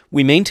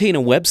 We maintain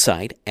a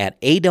website at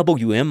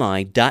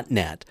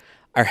awmi.net.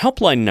 Our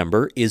helpline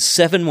number is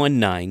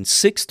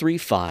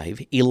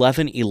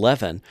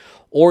 719-635-1111,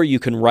 or you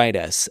can write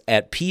us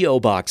at P.O.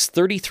 Box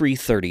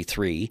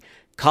 3333,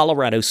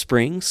 Colorado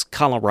Springs,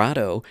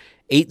 Colorado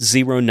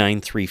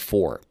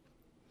 80934.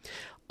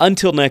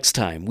 Until next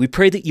time, we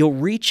pray that you'll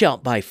reach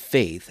out by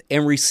faith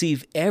and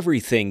receive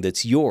everything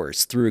that's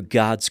yours through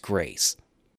God's grace.